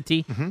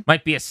entity. Mm-hmm.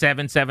 Might be a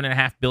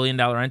 $7.5 billion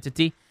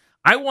entity.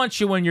 I want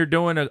you, when you're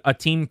doing a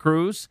team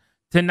cruise,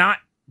 to not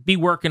be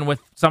working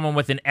with someone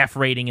with an F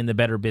rating in the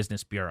Better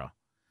Business Bureau.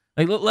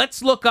 Like,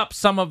 let's look up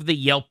some of the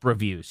Yelp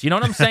reviews. You know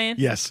what I'm saying?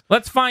 Yes.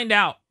 Let's find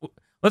out.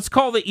 Let's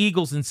call the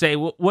Eagles and say,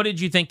 what did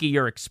you think of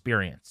your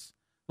experience?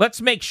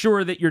 Let's make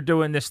sure that you're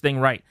doing this thing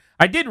right.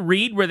 I did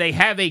read where they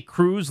have a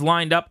cruise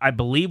lined up, I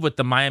believe, with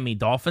the Miami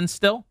Dolphins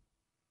still,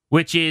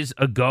 which is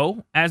a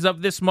go as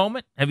of this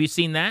moment. Have you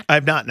seen that? I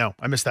have not. No,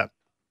 I missed that.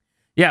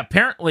 Yeah,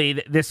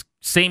 apparently this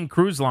same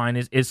cruise line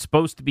is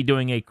supposed to be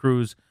doing a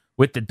cruise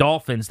with the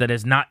Dolphins that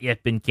has not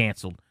yet been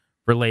canceled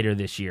for later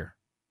this year.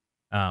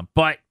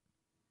 But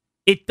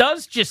it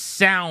does just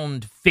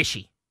sound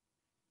fishy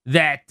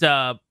that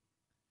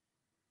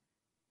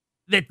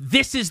that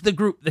this is the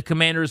group the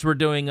Commanders were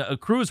doing a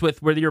cruise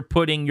with, where you're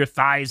putting your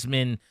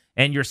Theismann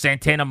and your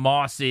Santana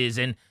Mosses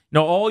and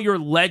all your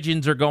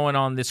legends are going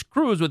on this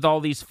cruise with all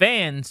these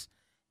fans,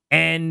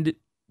 and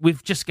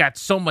we've just got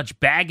so much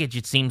baggage,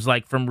 it seems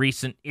like, from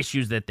recent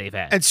issues that they've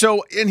had. And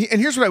so, and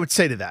here's what I would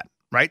say to that,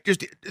 right?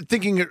 Just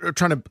thinking or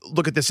trying to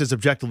look at this as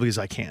objectively as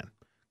I can,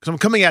 because I'm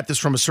coming at this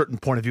from a certain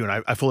point of view,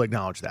 and I fully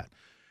acknowledge that.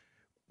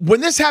 When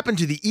this happened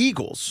to the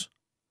Eagles,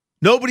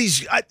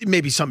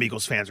 maybe some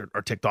Eagles fans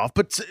are ticked off,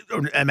 but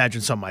or I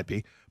imagine some might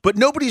be, but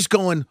nobody's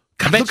going,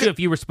 I bet you if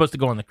you were supposed to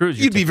go on the cruise,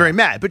 you'd be very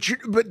mad. But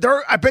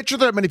I bet you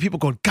there are many people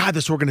going, God,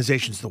 this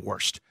organization's the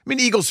worst. I mean,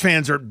 Eagles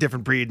fans are a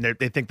different breed, and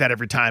they think that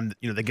every time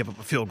they give up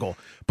a field goal.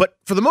 But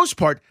for the most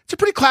part, it's a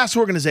pretty class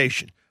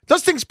organization.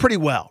 does things pretty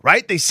well,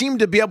 right? They seem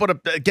to be able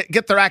to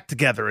get their act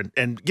together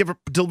and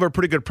deliver a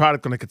pretty good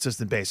product on a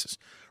consistent basis,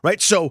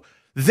 right? So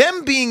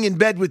them being in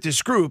bed with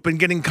this group and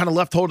getting kind of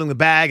left holding the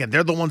bag, and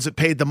they're the ones that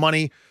paid the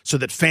money so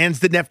that fans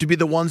didn't have to be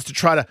the ones to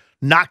try to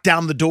knock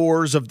down the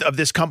doors of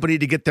this company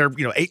to get their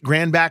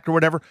 $8,000 back or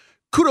whatever.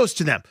 Kudos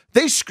to them.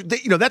 They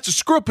that's a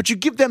screw up, but you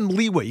give them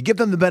leeway. You give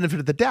them the benefit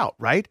of the doubt,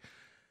 right?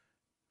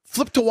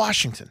 Flip to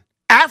Washington.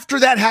 After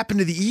that happened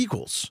to the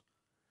Eagles,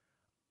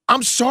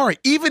 I'm sorry,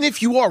 even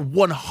if you are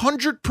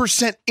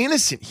 100%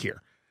 innocent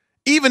here,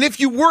 even if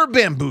you were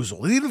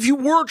bamboozled, even if you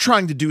were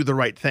trying to do the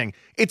right thing,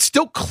 it's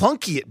still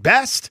clunky at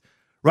best,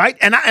 right?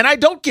 And I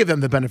don't give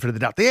them the benefit of the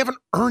doubt. They haven't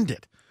earned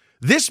it.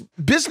 This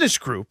business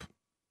group,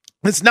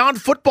 this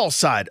non-football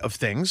side of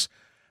things,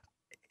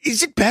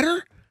 is it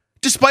better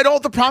despite all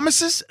the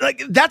promises?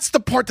 Like, that's the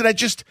part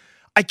that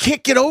I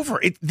can't get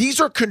over.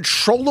 These are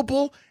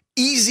controllable,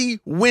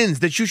 easy wins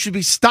that you should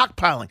be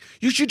stockpiling.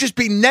 You should just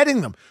be netting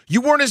them.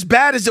 You weren't as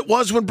bad as it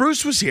was when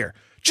Bruce was here.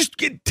 Just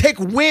take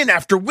win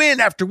after win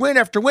after win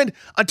after win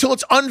until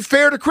it's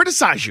unfair to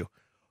criticize you.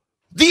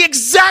 The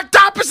exact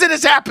opposite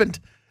has happened.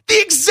 The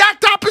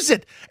exact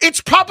opposite. It's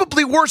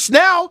probably worse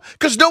now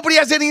because nobody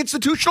has any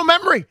institutional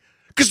memory.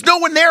 Because no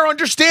one there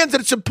understands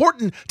that it's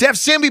important to have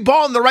Sammy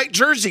Ball in the right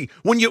jersey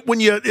when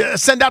you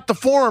send out the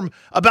form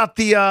about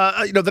the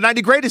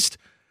 90 greatest.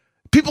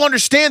 People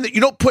understand that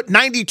you don't put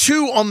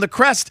 92 on the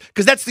crest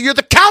because that's the year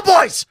the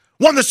Cowboys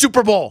won the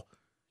Super Bowl.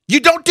 You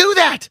don't do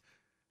that.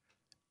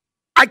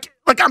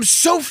 I'm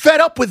so fed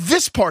up with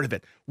this part of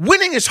it.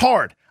 Winning is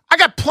hard. I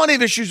got plenty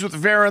of issues with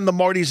Vera and the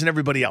Martys and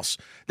everybody else.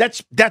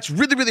 That's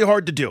really, really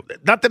hard to do.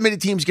 Not that many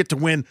teams get to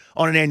win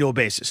on an annual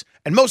basis.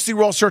 And mostly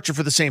we're all searching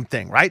for the same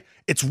thing, right?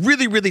 It's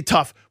really, really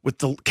tough with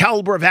the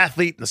caliber of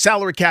athlete and the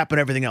salary cap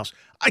and everything else.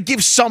 I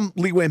give some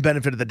leeway and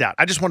benefit of the doubt.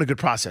 I just want a good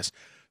process.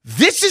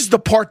 This is the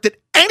part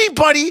that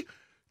anybody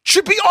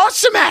should be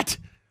awesome at.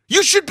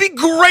 You should be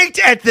great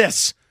at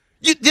this.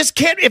 If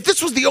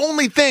this was the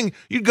only thing,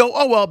 you'd go,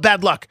 oh, well,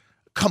 bad luck.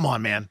 Come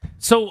on, man.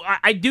 So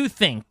I do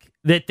think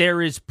that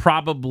there is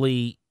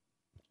probably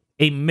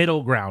a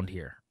middle ground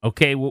here,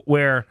 okay,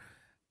 where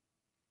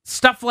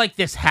stuff like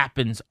this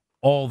happens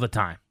all the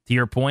time, to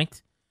your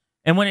point.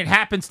 And when it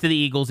happens to the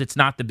Eagles, it's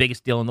not the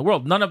biggest deal in the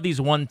world. None of these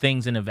one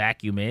things in a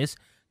vacuum is.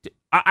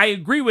 I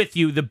agree with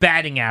you, the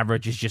batting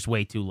average is just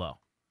way too low.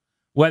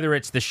 Whether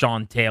it's the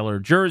Sean Taylor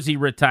jersey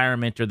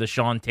retirement or the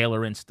Sean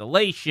Taylor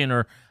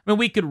installation,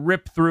 we could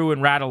rip through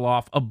and rattle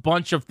off a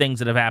bunch of things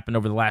that have happened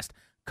over the last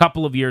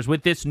couple of years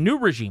with this new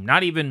regime,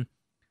 not even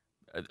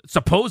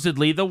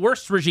supposedly the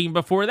worst regime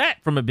before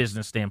that from a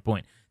business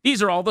standpoint.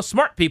 These are all the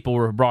smart people who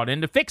were brought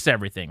in to fix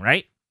everything,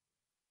 right?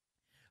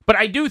 But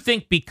I do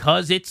think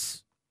because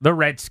it's the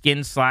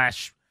Redskins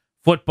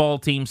 / football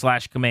team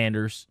 /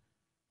 Commanders,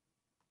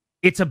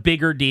 it's a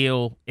bigger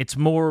deal. It's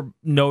more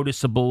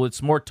noticeable.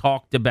 It's more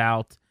talked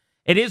about.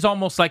 It is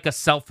almost like a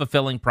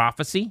self-fulfilling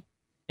prophecy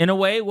in a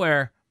way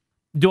where,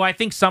 do I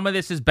think some of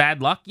this is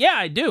bad luck? Yeah,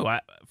 I do,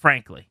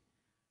 frankly.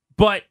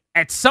 But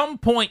at some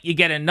point, you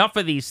get enough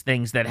of these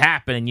things that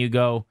happen and you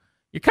go,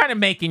 you're kind of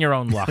making your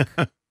own luck,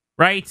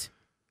 right?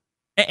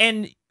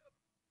 And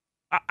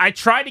I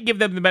try to give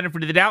them the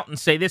benefit of the doubt and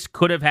say this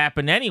could have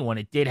happened to anyone.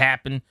 It did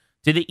happen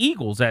to the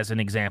Eagles, as an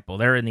example.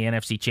 They're in the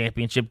NFC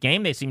Championship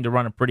game. They seem to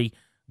run a pretty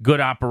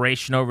good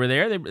operation over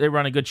there. They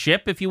run a good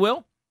ship, if you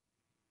will.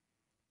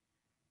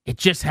 It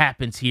just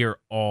happens here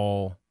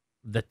all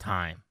the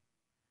time.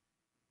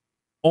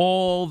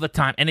 All the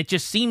time. And it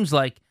just seems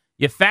like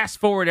you fast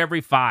forward every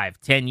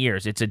 5-10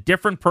 years. It's a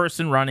different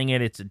person running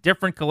it. It's a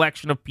different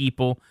collection of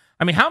people.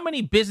 How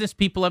many business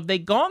people have they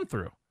gone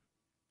through?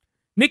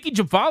 Nikki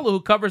Javalu,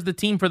 who covers the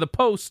team for the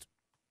Post,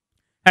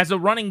 has a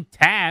running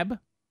tab,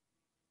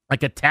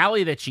 like a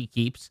tally that she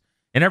keeps.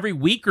 And every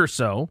week or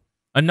so,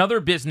 another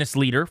business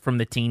leader from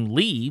the team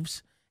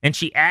leaves, and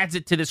she adds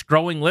it to this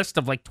growing list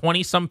of like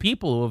 20-some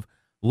people who have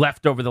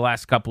left over the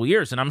last couple of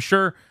years. And I'm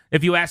sure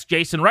if you ask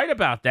Jason Wright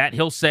about that,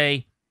 he'll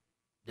say,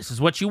 this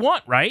is what you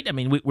want, right?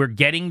 We're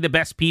getting the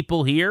best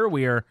people here.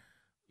 We're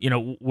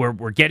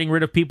getting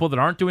rid of people that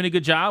aren't doing a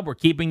good job. We're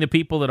keeping the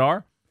people that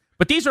are.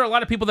 But these are a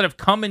lot of people that have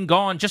come and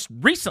gone just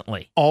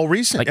recently. All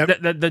recent.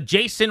 Like the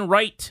Jason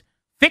Wright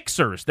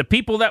fixers, the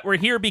people that were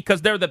here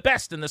because they're the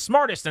best and the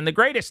smartest and the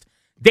greatest.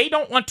 They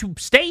don't want to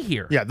stay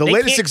here. Yeah, the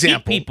latest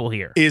example people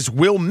here is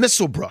Will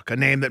Misselbrook, a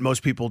name that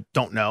most people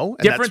don't know.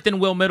 Different than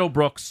Will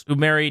Middlebrooks, who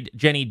married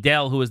Jenny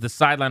Dell, who was the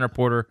sideline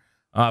reporter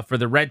for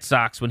the Red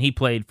Sox when he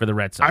played for the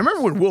Red Sox. I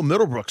remember when Will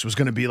Middlebrooks was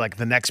going to be like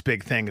the next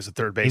big thing as a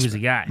third baseman. He was a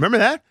guy. Remember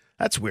that?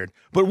 That's weird.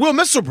 But Will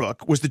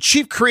Misselbrook was the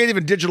chief creative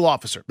and digital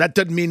officer. That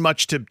doesn't mean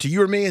much to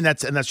you or me, and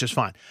that's just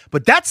fine.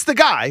 But that's the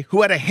guy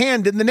who had a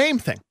hand in the name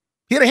thing.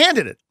 He had a hand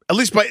in it, at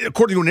least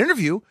according to an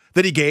interview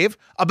that he gave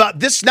about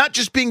this not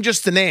just being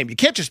just the name. You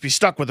can't just be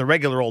stuck with a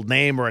regular old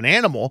name or an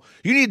animal.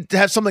 You need to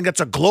have something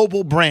that's a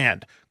global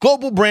brand.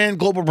 Global brand,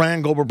 blah, blah,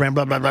 blah,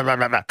 blah,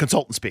 blah, blah.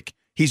 Consultant speak.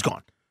 He's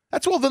gone.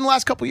 That's well within the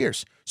last couple of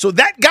years. So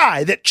that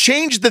guy that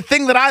changed the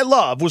thing that I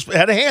love,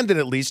 had a hand in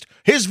it at least,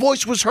 his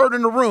voice was heard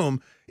in the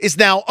room, is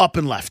now up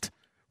and left,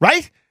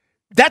 right?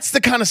 That's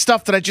the kind of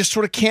stuff that I just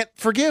sort of can't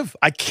forgive.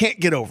 I can't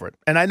get over it.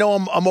 And I know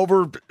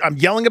I'm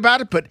yelling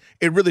about it, but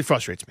it really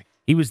frustrates me.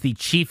 He was the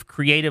chief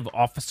creative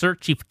officer,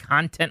 chief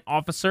content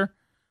officer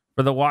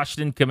for the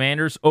Washington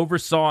Commanders,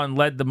 oversaw and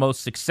led the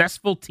most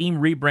successful team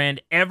rebrand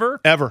ever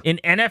in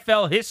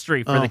NFL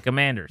history for the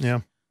Commanders.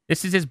 Yeah.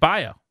 This is his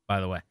bio, by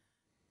the way.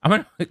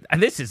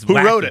 This is Who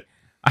wacky. wrote it?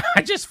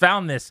 I just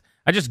found this.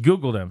 I just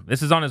Googled him.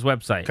 This is on his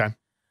website. Okay.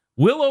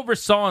 Will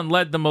oversaw and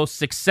led the most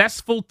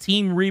successful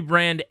team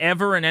rebrand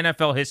ever in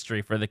NFL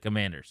history for the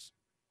Commanders.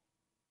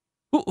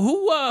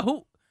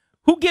 Who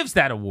gives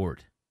that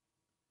award?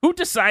 Who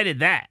decided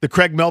that? The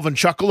Craig Melvin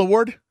Chuckle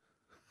Award?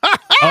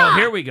 Oh,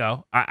 here we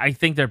go. I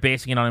think they're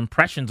basing it on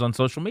impressions on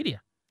social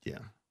media. Yeah.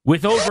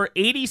 With over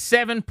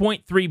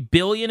 87.3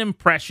 billion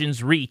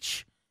impressions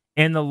reach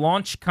and the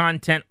launch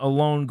content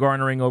alone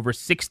garnering over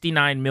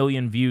 69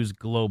 million views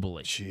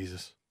globally.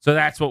 Jesus. So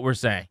that's what we're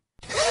saying.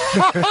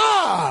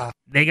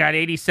 They got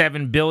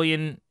 87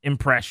 billion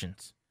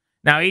impressions.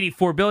 Now,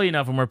 84 billion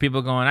of them were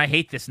people going, I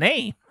hate this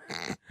name.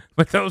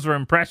 But those were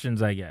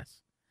impressions, I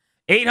guess.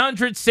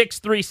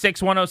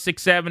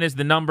 800-636-1067 is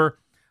the number.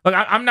 Look,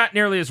 I'm not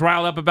nearly as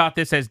riled up about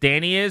this as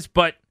Danny is,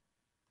 but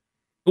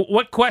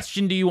what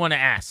question do you want to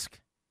ask?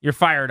 You're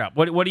fired up.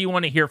 What do you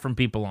want to hear from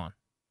people on?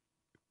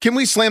 Can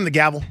we slam the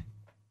gavel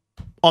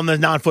on the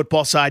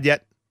non-football side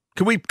yet?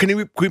 Can we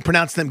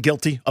pronounce them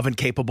guilty of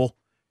incapable?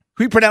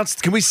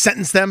 Can we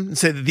sentence them and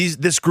say that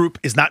this group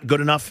is not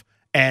good enough?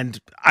 And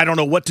I don't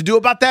know what to do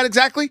about that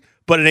exactly,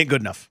 but it ain't good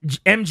enough.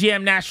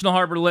 MGM National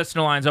Harbor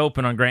listener lines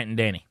open on Grant and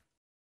Danny.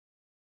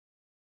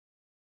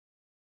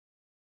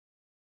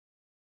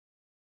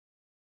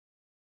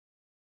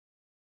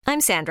 I'm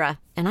Sandra,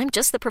 and I'm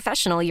just the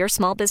professional your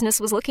small business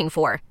was looking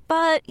for.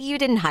 But you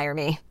didn't hire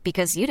me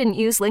because you didn't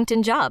use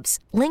LinkedIn Jobs.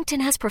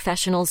 LinkedIn has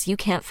professionals you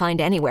can't find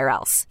anywhere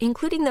else,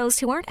 including those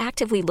who aren't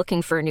actively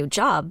looking for a new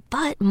job,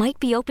 but might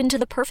be open to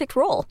the perfect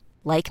role,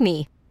 like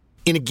me.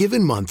 In a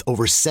given month,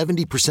 over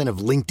 70% of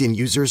LinkedIn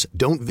users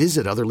don't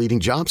visit other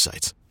leading job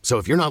sites. So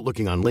if you're not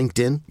looking on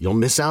LinkedIn, you'll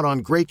miss out on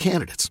great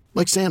candidates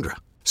like Sandra.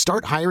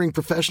 Start hiring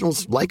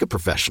professionals like a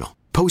professional.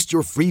 Post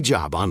your free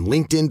job on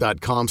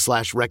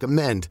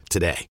linkedin.com/recommend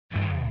today.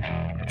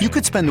 You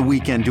could spend the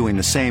weekend doing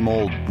the same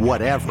old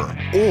whatever,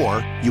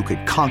 or you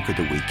could conquer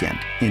the weekend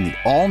in the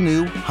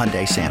all-new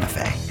Hyundai Santa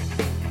Fe.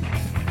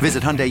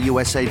 Visit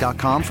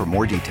HyundaiUSA.com for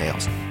more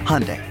details.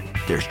 Hyundai,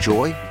 there's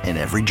joy in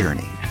every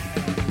journey.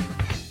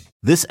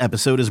 This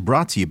episode is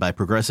brought to you by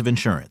Progressive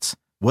Insurance.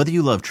 Whether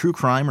you love true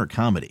crime or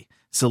comedy,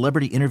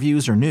 celebrity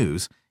interviews or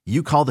news,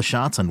 you call the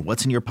shots on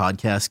what's in your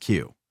podcast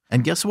queue.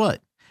 And guess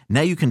what?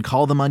 Now you can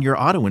call them on your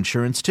auto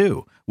insurance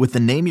too with the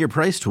Name Your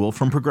Price tool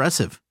from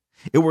Progressive.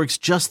 It works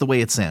just the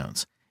way it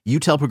sounds. You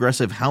tell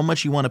Progressive how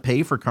much you want to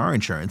pay for car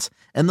insurance,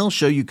 and they'll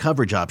show you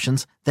coverage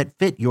options that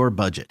fit your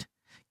budget.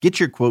 Get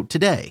your quote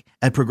today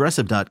at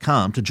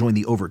Progressive.com to join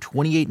the over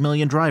 28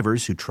 million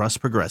drivers who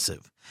trust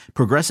Progressive.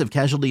 Progressive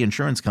Casualty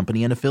Insurance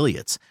Company and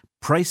Affiliates.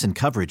 Price and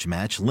coverage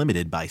match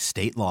limited by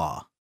state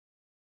law.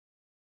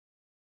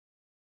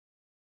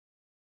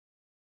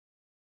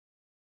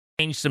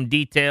 Some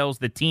details.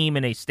 The team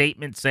in a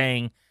statement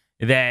saying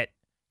that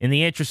in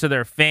the interest of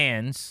their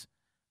fans,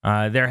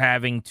 they're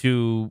having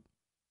to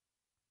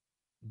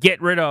get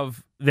rid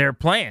of their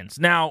plans.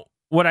 Now,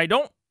 what I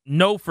don't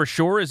know for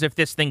sure is if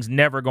this thing's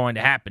never going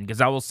to happen, because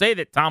I will say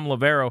that Tom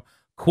Loverro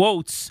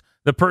quotes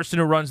the person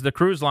who runs the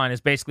cruise line as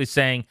basically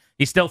saying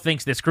he still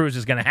thinks this cruise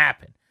is going to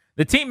happen.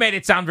 The team made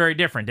it sound very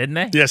different, didn't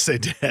they? Yes, they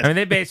did. I mean,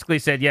 they basically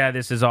said, yeah,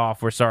 this is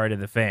off. We're sorry to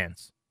the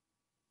fans.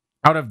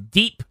 Out of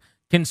deep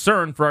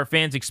concern for our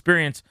fans'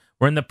 experience,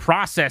 we're in the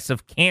process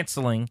of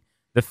canceling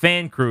the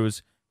fan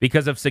cruise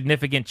because of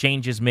significant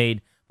changes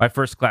made by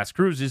First Class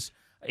Cruises.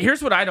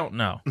 Here's what I don't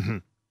know. Mm-hmm.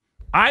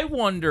 I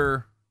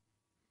wonder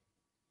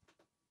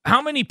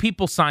how many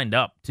people signed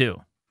up,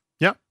 too.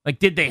 Yeah. Like,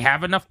 did they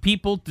have enough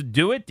people to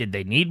do it? Did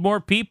they need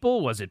more people?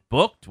 Was it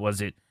booked?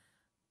 Was it,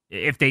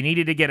 if they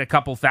needed to get a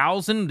couple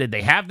thousand, did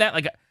they have that?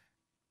 Like,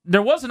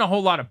 there wasn't a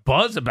whole lot of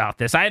buzz about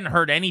this. I hadn't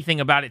heard anything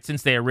about it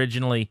since they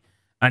originally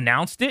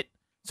announced it.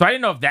 So I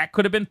didn't know if that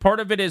could have been part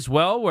of it as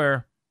well,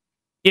 where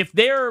if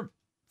they're,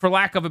 for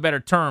lack of a better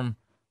term,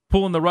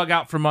 pulling the rug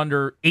out from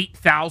under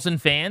 8,000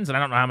 fans, and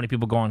I don't know how many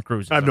people go on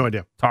cruises. I have no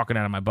idea. Talking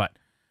out of my butt.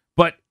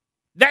 But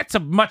that's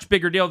a much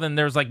bigger deal than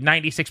there's like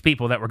 96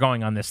 people that were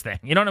going on this thing.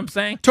 You know what I'm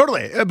saying?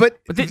 Totally. But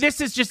this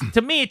is just,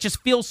 to me, it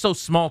just feels so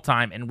small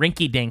time and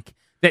rinky-dink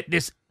that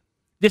this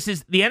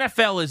is, the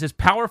NFL is as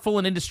powerful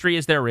an industry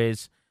as there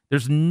is.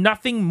 There's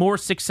nothing more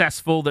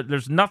successful.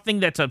 There's nothing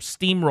that's a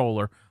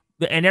steamroller.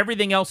 And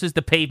everything else is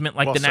the pavement,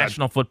 like well the said.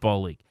 National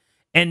Football League.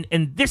 And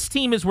this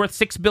team is worth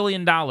 $6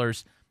 billion,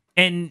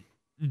 and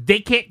they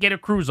can't get a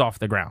cruise off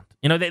the ground.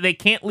 You know, they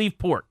can't leave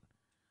port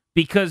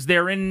because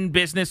they're in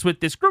business with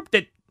this group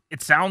that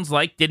it sounds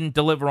like didn't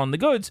deliver on the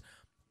goods.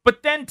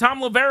 But then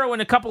Tom Loverro, in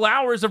a couple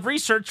hours of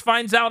research,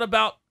 finds out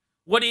about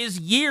what is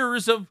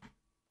years of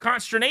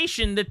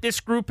consternation that this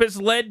group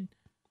has led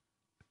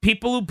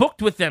people who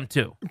booked with them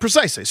too.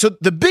 Precisely. So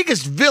the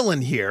biggest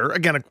villain here,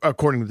 again,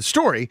 according to the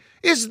story,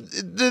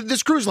 is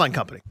this cruise line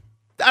company.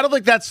 I don't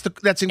think that's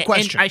in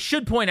question. And I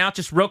should point out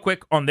just real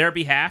quick on their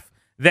behalf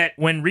that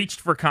when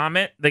reached for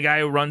comment, the guy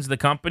who runs the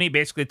company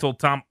basically told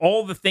Tom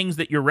all the things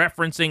that you're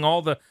referencing,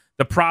 all the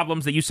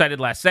problems that you cited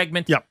last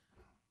segment. Yep.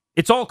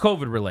 It's all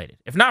COVID related.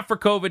 If not for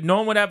COVID, no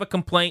one would have a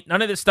complaint.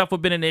 None of this stuff would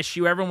have been an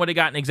issue. Everyone would have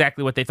gotten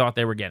exactly what they thought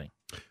they were getting.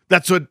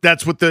 That's what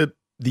the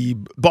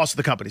boss of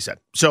the company said.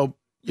 So,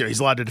 he's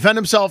allowed to defend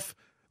himself.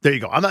 There you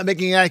go. I'm not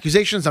making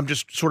accusations. I'm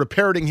just sort of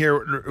parroting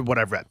here what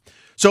I've read.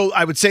 So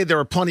I would say there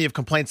are plenty of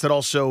complaints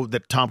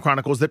that Tom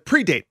chronicles that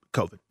predate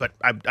COVID, but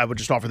I would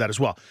just offer that as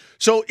well.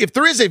 So if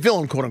there is a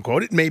villain, quote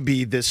unquote, it may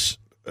be this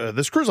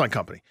cruise line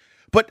company.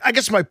 But I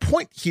guess my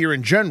point here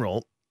in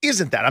general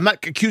isn't that. I'm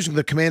not accusing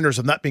the Commanders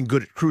of not being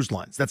good at cruise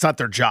lines. That's not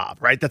their job,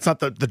 right? That's not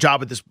the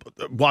job of this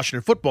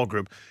Washington football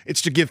group.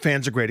 It's to give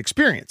fans a great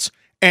experience.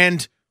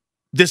 And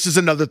this is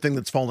another thing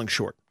that's falling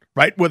short,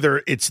 right?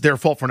 Whether it's their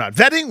fault for not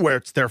vetting, where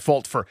it's their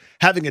fault for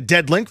having a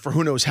dead link for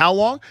who knows how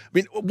long. I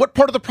mean, what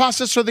part of the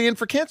process are they in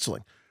for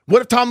canceling?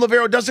 What if Tom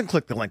Loverro doesn't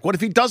click the link? What if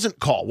he doesn't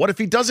call? What if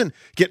he doesn't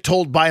get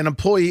told by an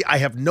employee, I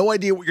have no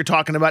idea what you're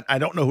talking about. I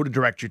don't know who to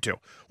direct you to.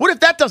 What if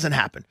that doesn't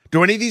happen?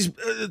 Do any of these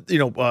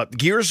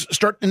gears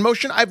start in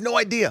motion? I have no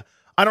idea.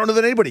 I don't know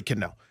that anybody can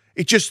know.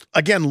 It just,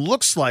 again,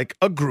 looks like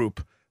a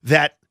group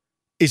that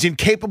is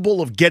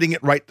incapable of getting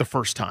it right the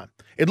first time.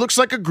 It looks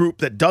like a group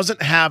that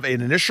doesn't have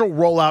an initial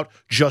rollout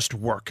just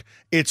work.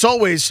 It's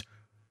always,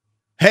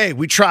 hey,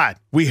 we tried.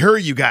 We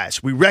heard you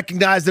guys. We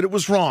recognize that it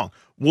was wrong.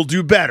 We'll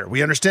do better.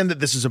 We understand that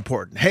this is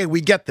important. Hey,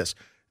 we get this.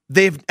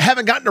 They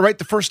haven't gotten it right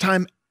the first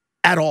time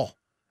at all.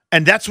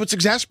 And that's what's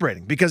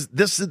exasperating because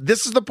this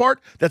is the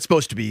part that's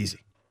supposed to be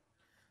easy.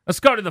 Let's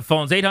go to the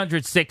phones.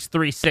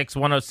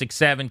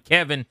 800-636-1067.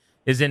 Kevin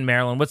is in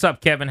Maryland. What's up,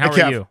 Kevin? How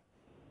are you?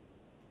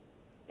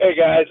 Hey,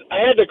 guys. I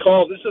had to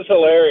call. This is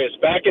hilarious.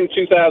 Back in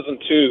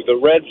 2002, the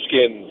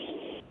Redskins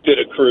did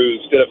a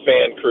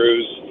fan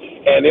cruise.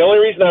 And the only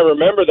reason I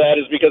remember that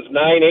is because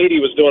 980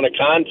 was doing a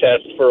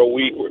contest for a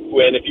week,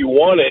 and if you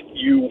won it,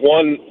 you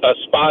won a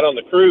spot on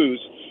the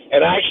cruise,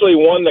 and I actually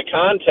won the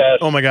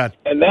contest. Oh, my God.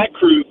 And that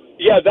cruise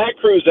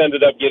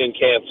ended up getting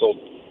canceled.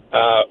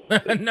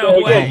 No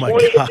way. Oh, my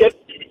God.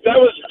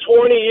 That was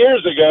 20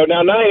 years ago.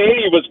 Now,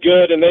 980 was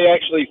good, and they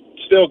actually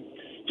still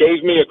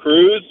gave me a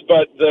cruise,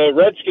 but the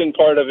Redskin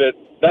part of it,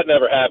 that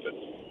never happened.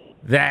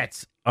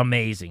 That's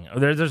amazing.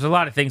 There's a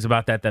lot of things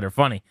about that are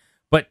funny.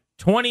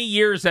 20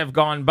 years have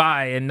gone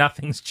by and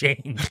nothing's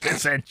changed,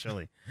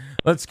 essentially.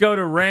 Let's go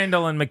to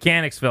Randall in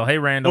Mechanicsville. Hey,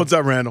 Randall. What's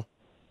up, Randall?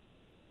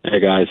 Hey,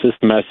 guys. This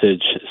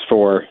message is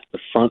for the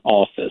front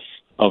office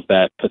of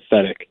that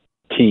pathetic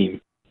team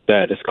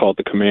that is called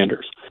the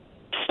Commanders.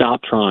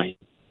 Stop trying.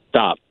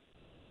 Stop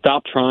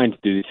trying to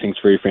do these things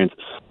for your fans.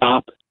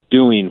 Stop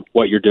doing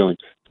what you're doing.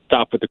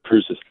 Stop with the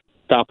cruises.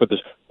 Stop with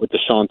the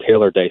Sean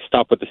Taylor Day.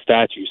 Stop with the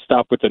statues.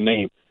 Stop with the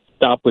name.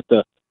 Stop with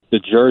the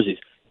jerseys.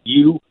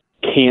 You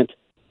can't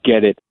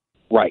get it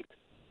right,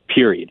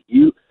 period.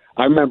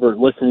 I remember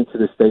listening to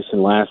the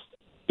station last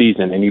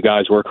season, and you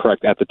guys were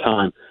correct at the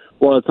time.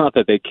 Well, it's not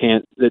that they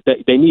can't, that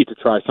they need to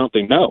try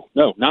something. No,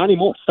 not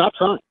anymore. Stop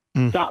trying.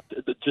 Stop.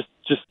 Just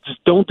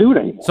don't do it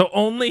anymore. So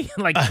only,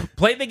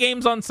 play the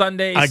games on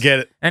Sundays. I get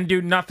it. And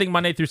do nothing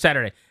Monday through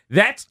Saturday.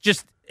 That's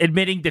just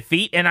admitting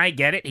defeat, and I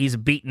get it. He's a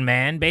beaten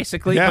man,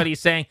 basically, but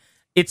he's saying,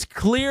 it's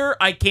clear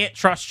I can't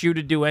trust you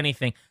to do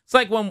anything. It's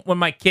like when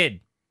my kid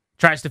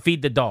tries to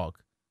feed the dog.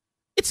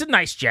 It's a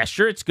nice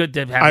gesture. It's good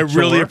to have. I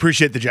really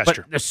appreciate the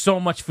gesture. But there's so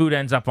much food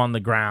ends up on the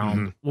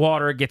ground.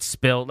 Water gets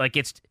spilled.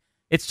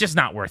 It's just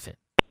not worth it.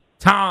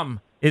 Tom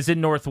is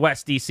in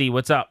Northwest DC.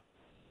 What's up?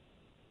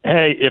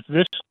 Hey, if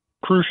this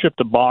cruise ship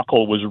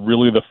debacle was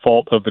really the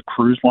fault of the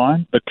cruise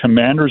line, the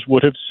Commanders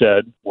would have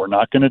said, we're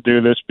not going to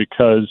do this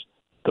because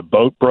the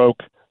boat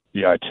broke,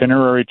 the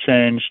itinerary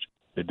changed,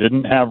 they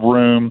didn't have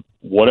room,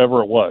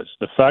 whatever it was.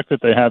 The fact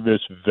that they have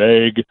this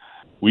vague,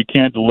 we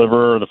can't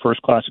deliver the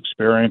first-class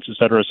experience, et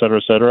cetera, et cetera,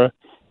 et cetera,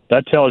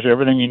 that tells you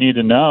everything you need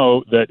to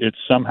know that it's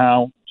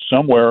somehow,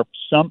 somewhere,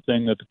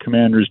 something that the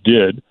Commanders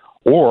did,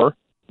 or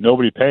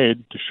nobody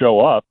paid to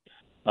show up.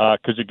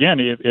 Because, again,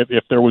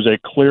 if there was a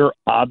clear,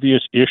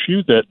 obvious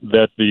issue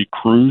that the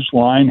cruise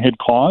line had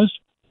caused,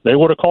 they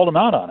would have called them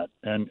out on it.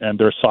 And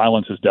their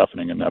silence is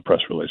deafening in that press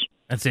release.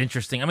 That's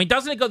interesting. I mean,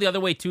 doesn't it go the other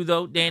way, too,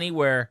 though, Danny,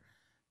 where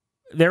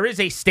there is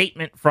a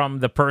statement from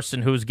the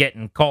person who's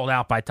getting called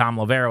out by Tom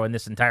Loverro in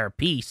this entire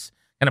piece,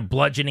 kind of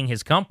bludgeoning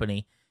his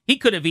company. He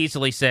could have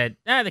easily said,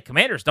 the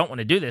Commanders don't want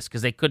to do this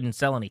because they couldn't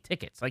sell any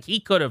tickets. Like,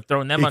 he could have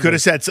thrown them under,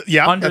 said,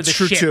 under that's the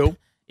true ship too.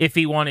 If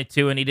he wanted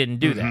to, and he didn't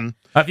do that.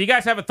 If you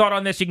guys have a thought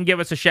on this, you can give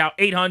us a shout.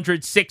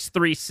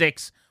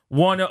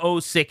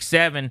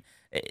 800-636-1067.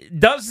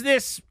 Does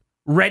this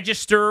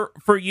register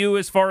for you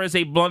as far as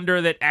a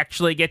blunder that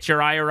actually gets your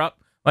ire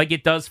up like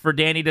it does for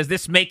Danny? Does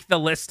this make the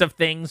list of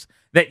things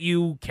that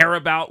you care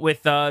about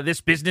with this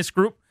business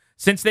group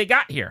since they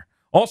got here?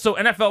 Also,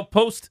 NFL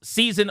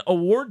postseason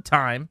award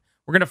time.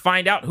 We're going to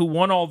find out who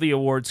won all the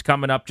awards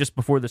coming up just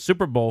before the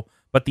Super Bowl.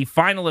 but the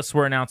finalists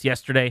were announced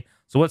yesterday.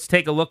 So let's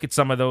take a look at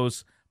some of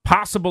those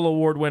possible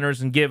award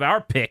winners and give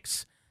our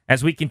picks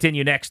as we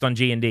continue next on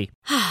G&D.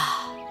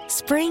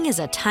 Spring is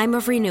a time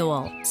of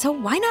renewal, so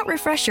why not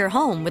refresh your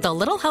home with a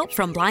little help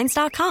from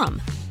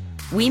Blinds.com?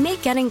 We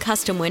make getting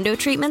custom window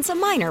treatments a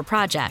minor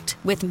project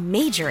with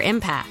major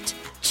impact.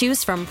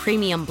 Choose from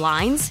premium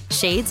blinds,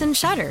 shades, and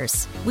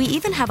shutters. We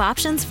even have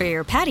options for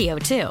your patio,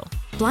 too.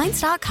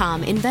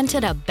 Blinds.com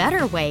invented a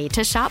better way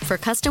to shop for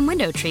custom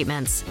window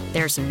treatments.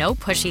 There's no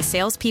pushy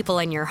salespeople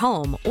in your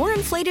home or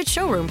inflated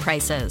showroom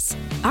prices.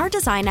 Our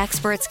design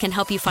experts can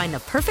help you find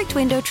the perfect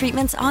window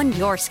treatments on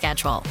your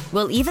schedule.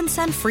 We'll even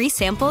send free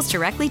samples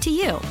directly to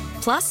you.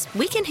 Plus,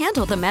 we can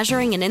handle the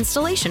measuring and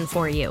installation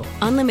for you.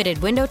 Unlimited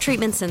window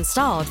treatments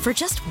installed for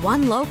just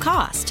one low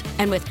cost.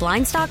 And with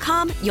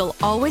Blinds.com, you'll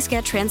always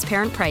get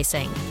transparent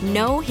pricing.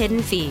 No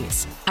hidden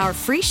fees. Our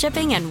free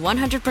shipping and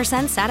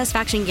 100%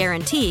 satisfaction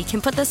guarantee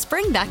can put the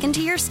spring back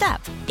into your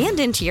step and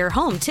into your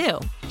home,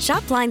 too.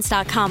 Shop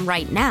Blinds.com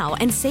right now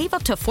and save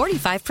up to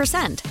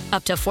 45%.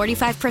 Up to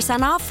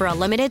 45% off for a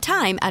limited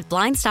time at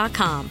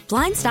Blinds.com.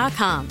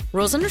 Blinds.com.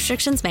 Rules and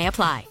restrictions may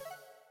apply.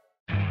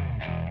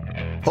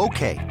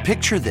 Okay,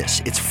 picture this.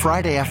 It's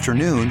Friday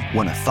afternoon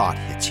when a thought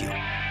hits you.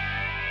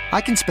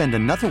 I can spend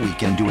another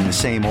weekend doing the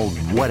same old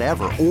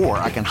whatever, or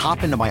I can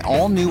hop into my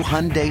all-new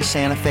Hyundai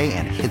Santa Fe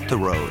and hit the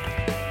road.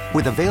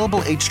 With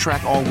available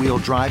H-Track all-wheel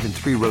drive and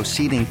 3-row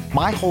seating,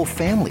 my whole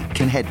family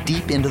can head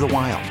deep into the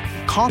wild.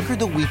 Conquer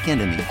the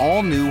weekend in the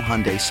all-new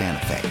Hyundai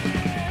Santa Fe.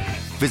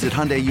 Visit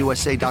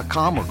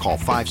HyundaiUSA.com or call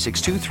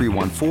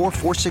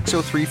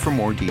 562-314-4603 for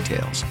more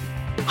details.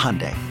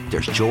 Hyundai,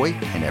 there's joy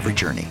in every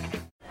journey.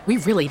 We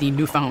really need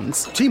new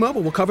phones.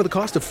 T-Mobile will cover the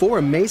cost of 4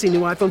 amazing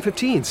new iPhone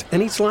 15s,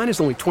 and each line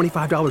is only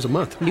 $25 a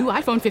month. New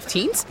iPhone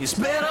 15s? It's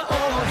better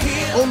over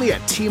here. Only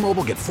at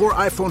T-Mobile, get 4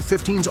 iPhone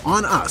 15s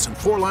on us and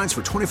 4 lines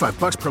for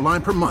 $25 per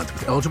line per month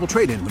with eligible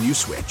trade-in when you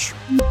switch.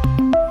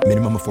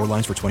 Minimum of 4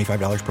 lines for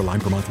 $25 per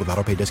line per month with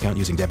autopay discount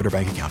using debit or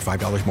bank account.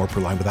 $5 more per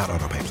line without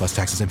autopay, plus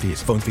taxes and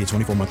fees. Phone fee at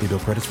 24 monthly bill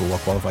credits for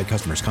well-qualified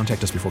customers.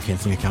 Contact us before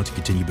canceling account to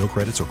continue bill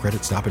credits or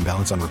credit stop and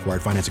balance on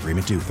required finance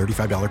agreement due.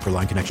 $35 per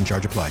line connection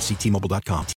charge applies. See T-Mobile.com.